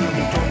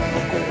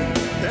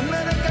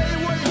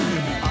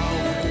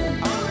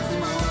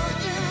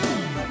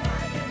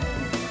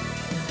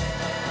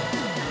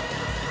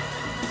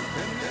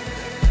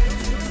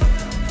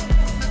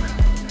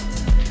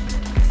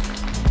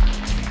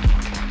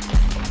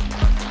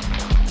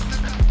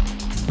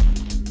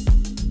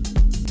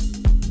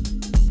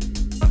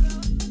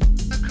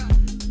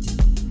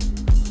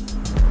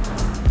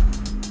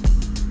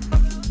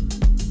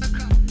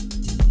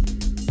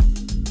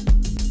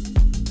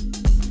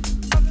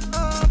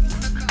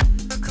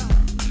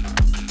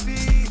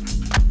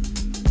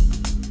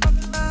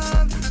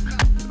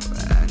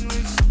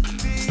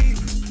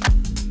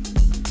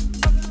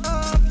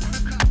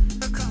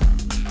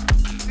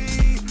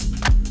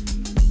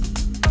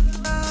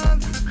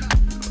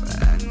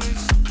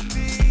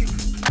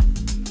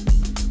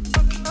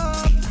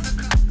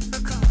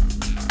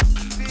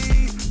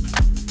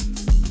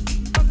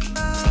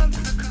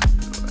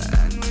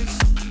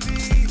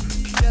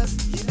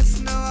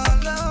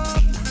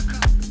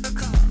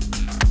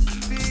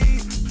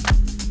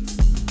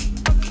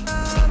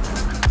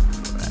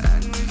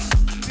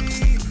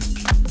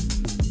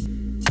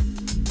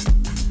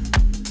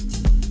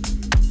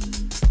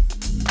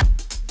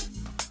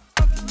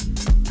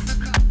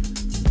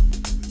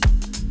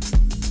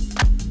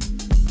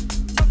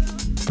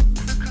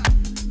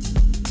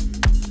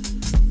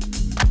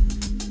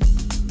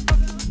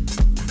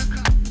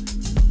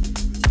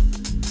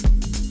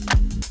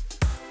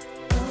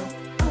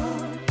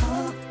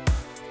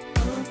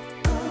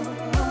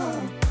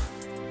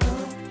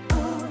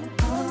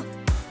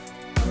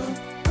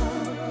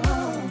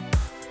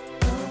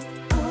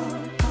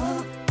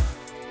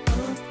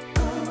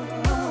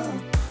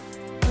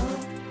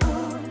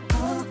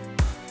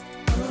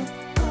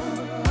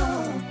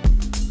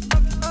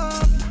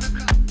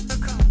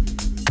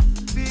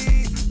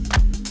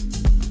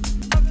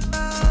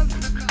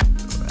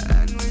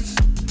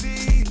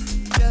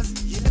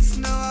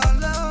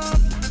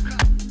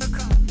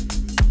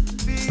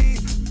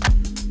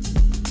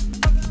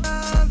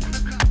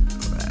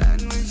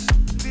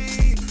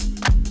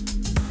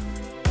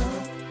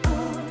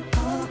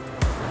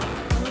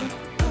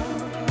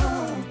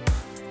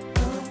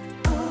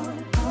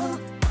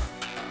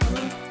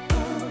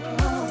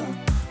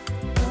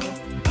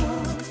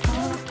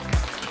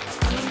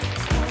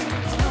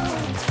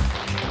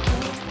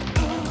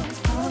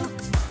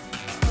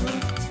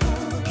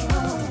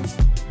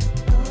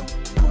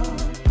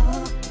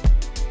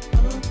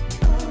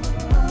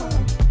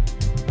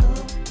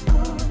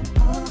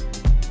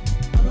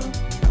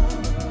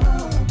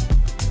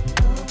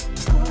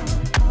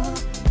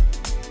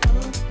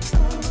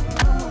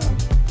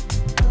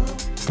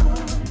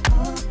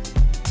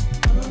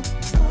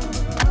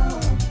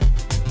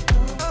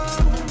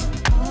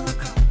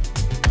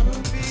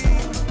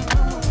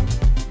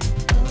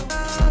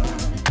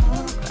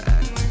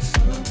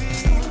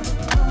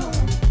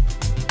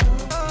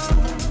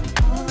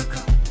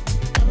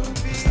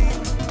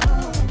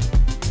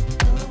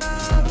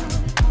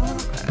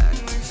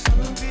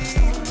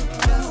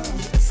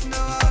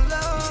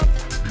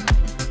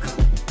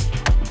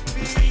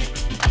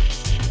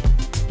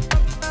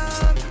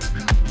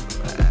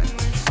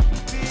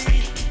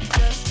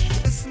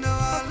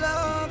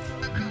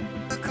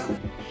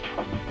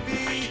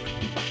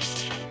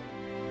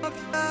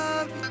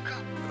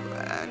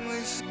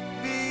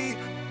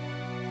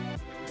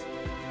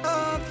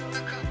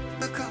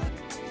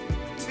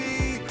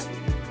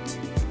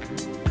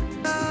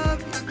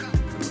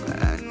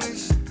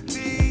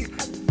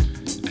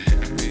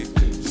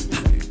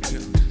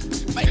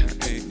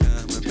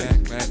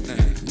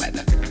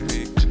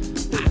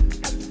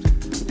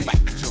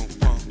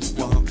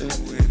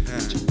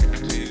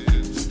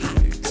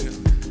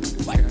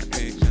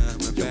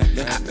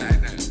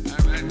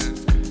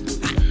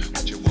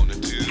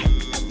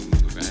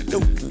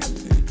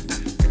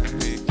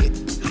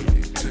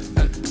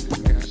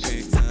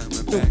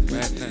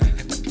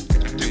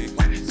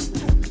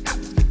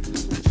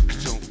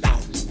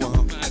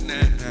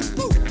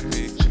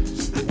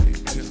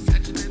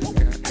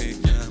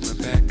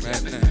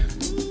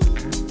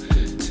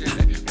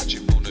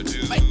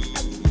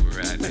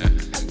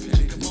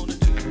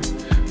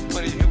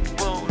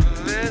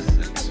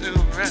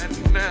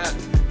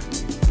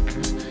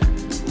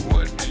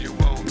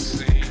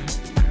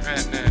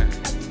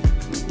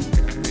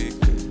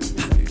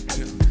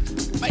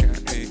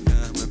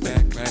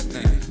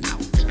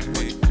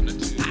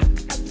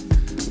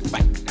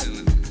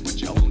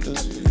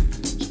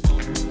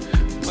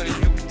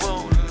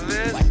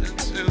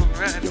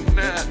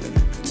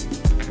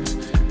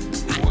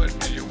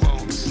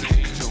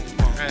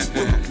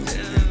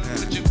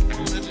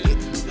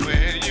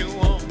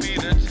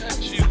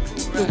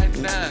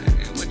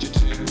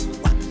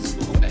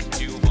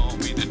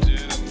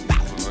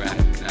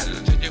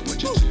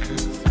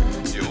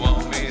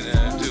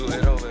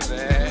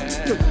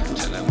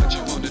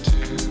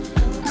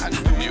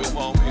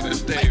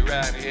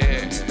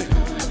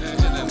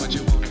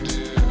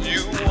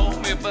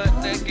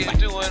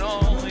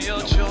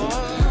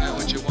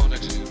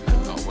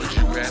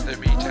Let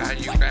me tie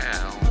you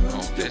down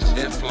on this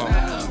here floor.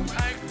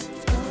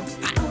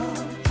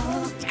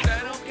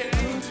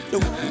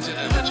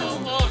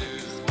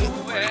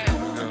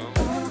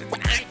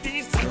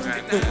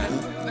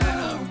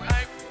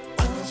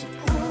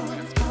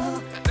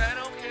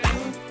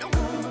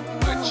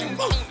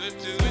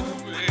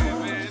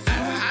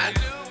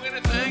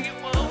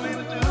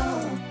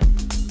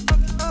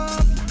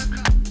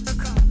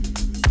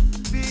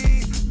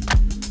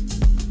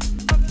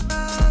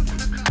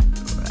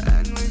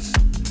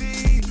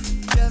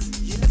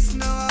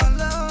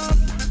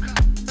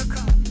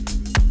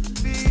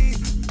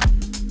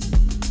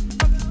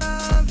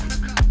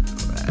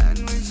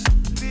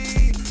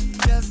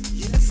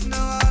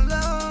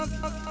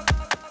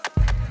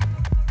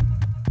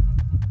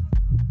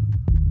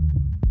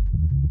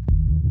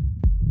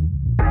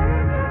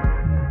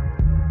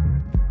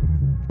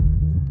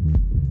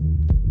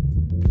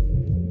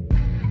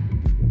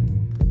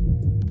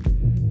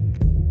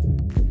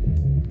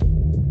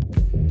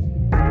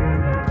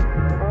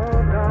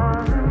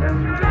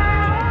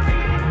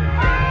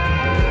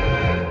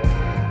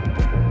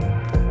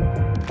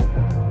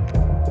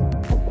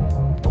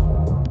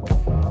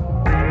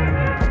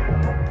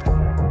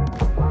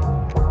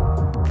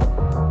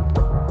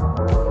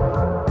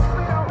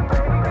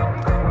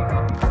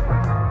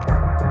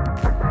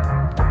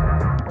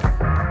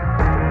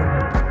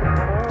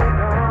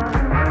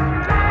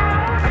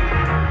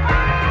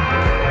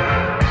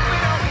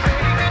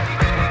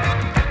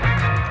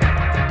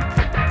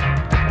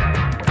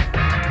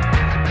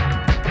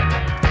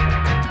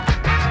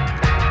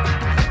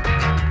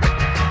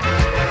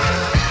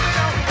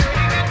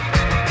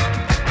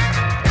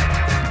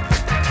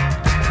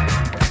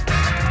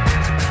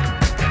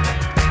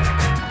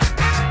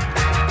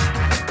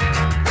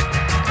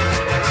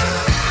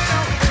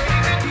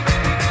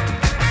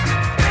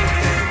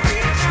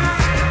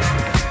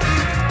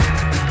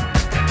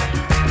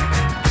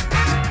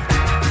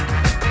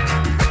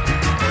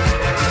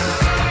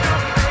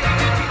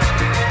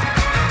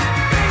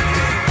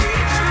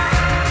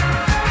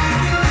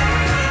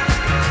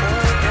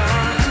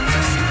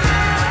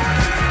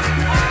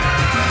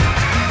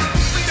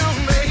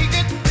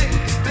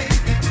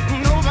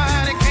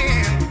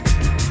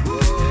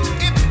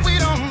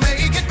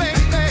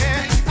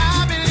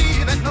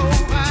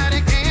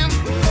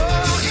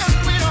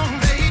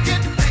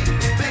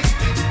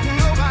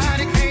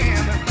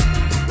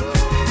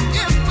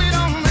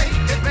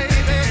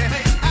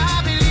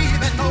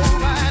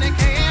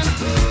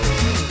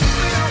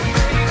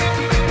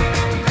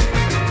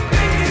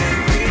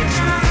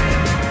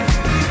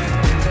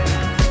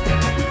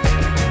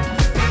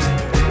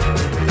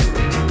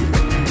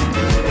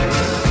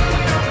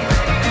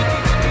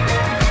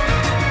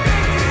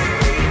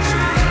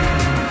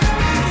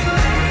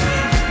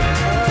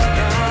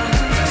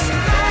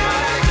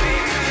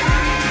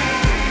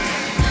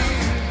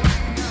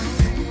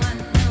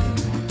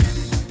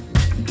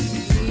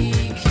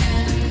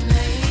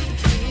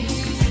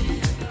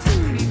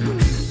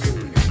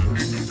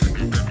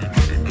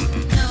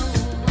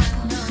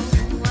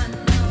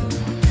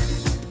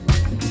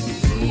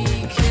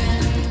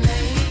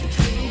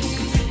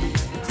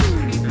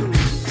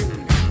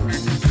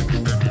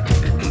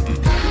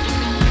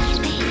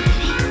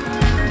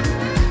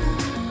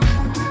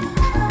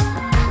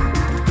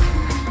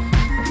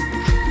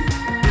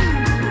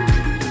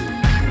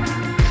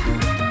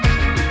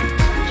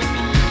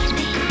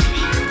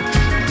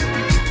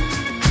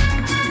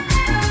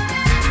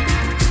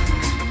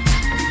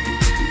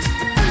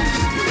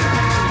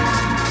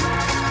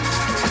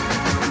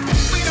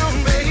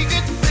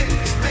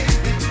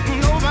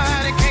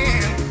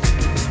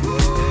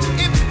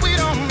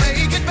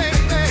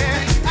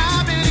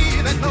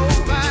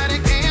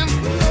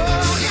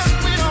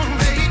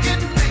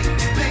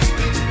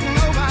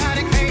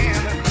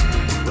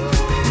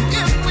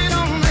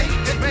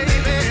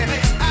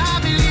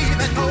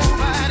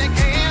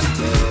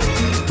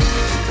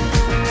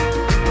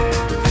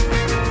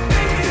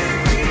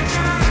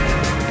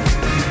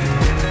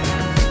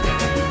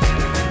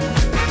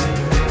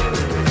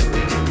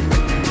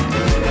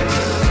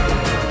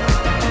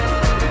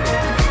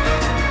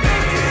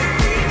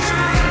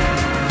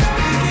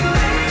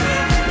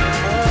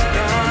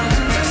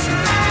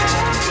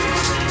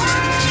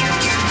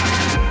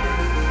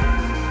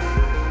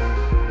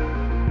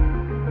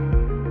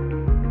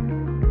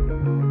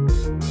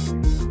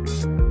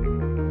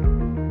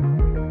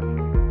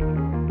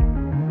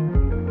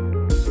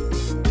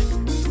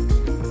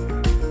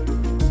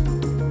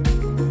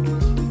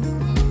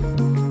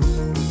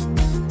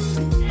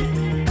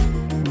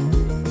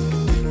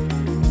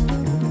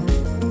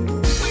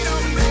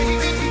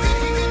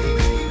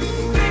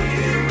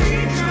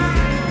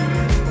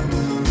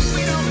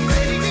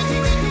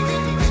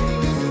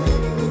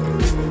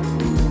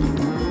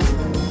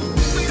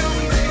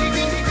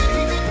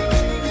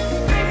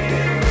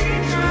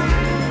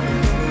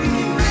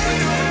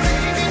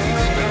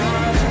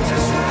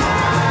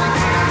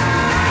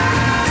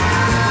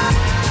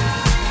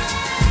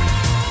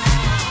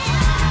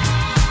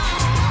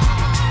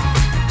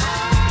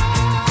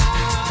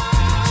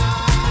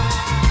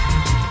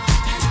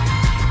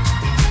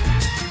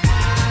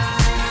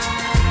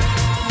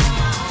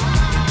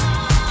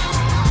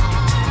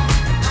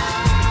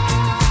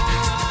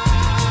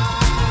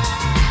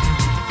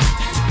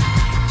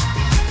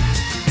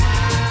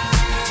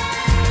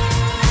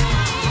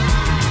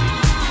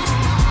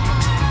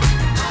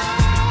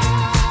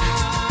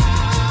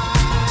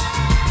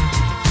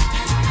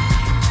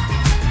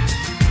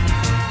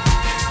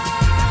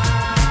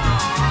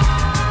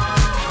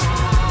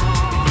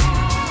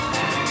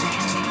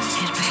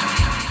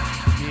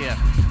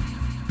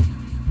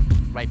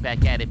 right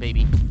back at it,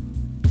 baby.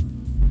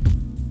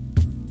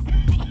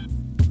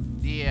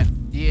 Yeah,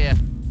 yeah.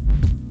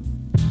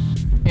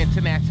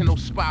 International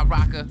spy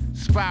rocker.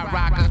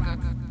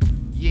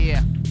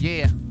 Yeah,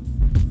 yeah.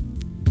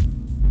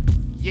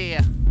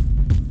 Yeah.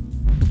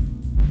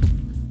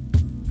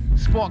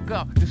 Spark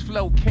up, this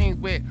flow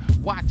came with.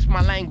 Watch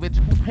my language,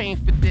 who paying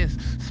for this?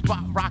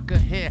 Spot rocker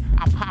here,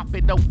 I pop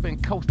it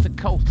open, coast to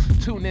coast.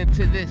 Tune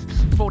into this,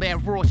 for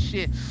that raw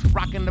shit.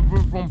 Rocking the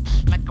room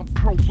like I'm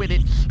pro with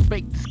it.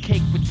 Bake this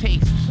cake with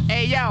taste.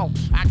 Hey yo,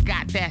 I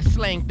got that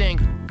slang thing.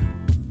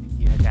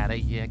 Yeah, got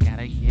it, yeah, got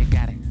it, yeah,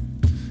 got it.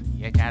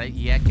 Yeah, got it,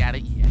 yeah, got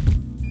it, yeah.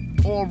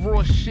 All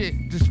raw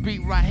shit, this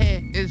beat right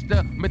here is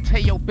the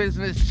Mateo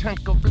business,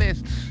 chunk of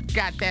bliss.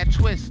 Got that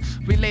twist,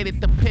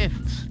 related to Piff,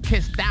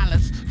 Kiss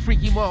Dollars,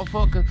 freaky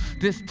motherfucker.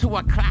 This 2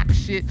 o'clock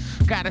shit,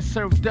 got it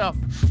served up,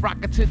 rock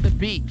it to the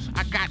beat.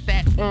 I got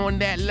that on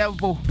that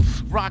level,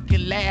 rock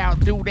it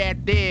loud, do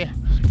that there,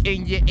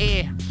 in your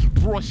ear.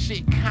 Raw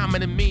shit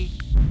common to me.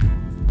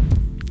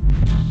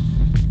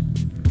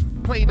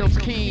 Play those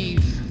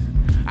keys,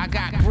 I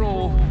got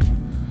groove.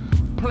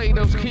 Play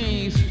those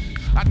keys,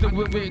 I do it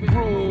with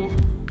groove.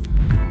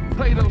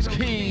 Play those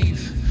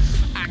keys,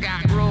 I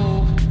got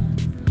groove.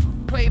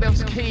 Play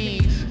those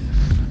keys,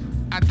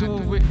 I do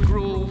it with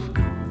groove.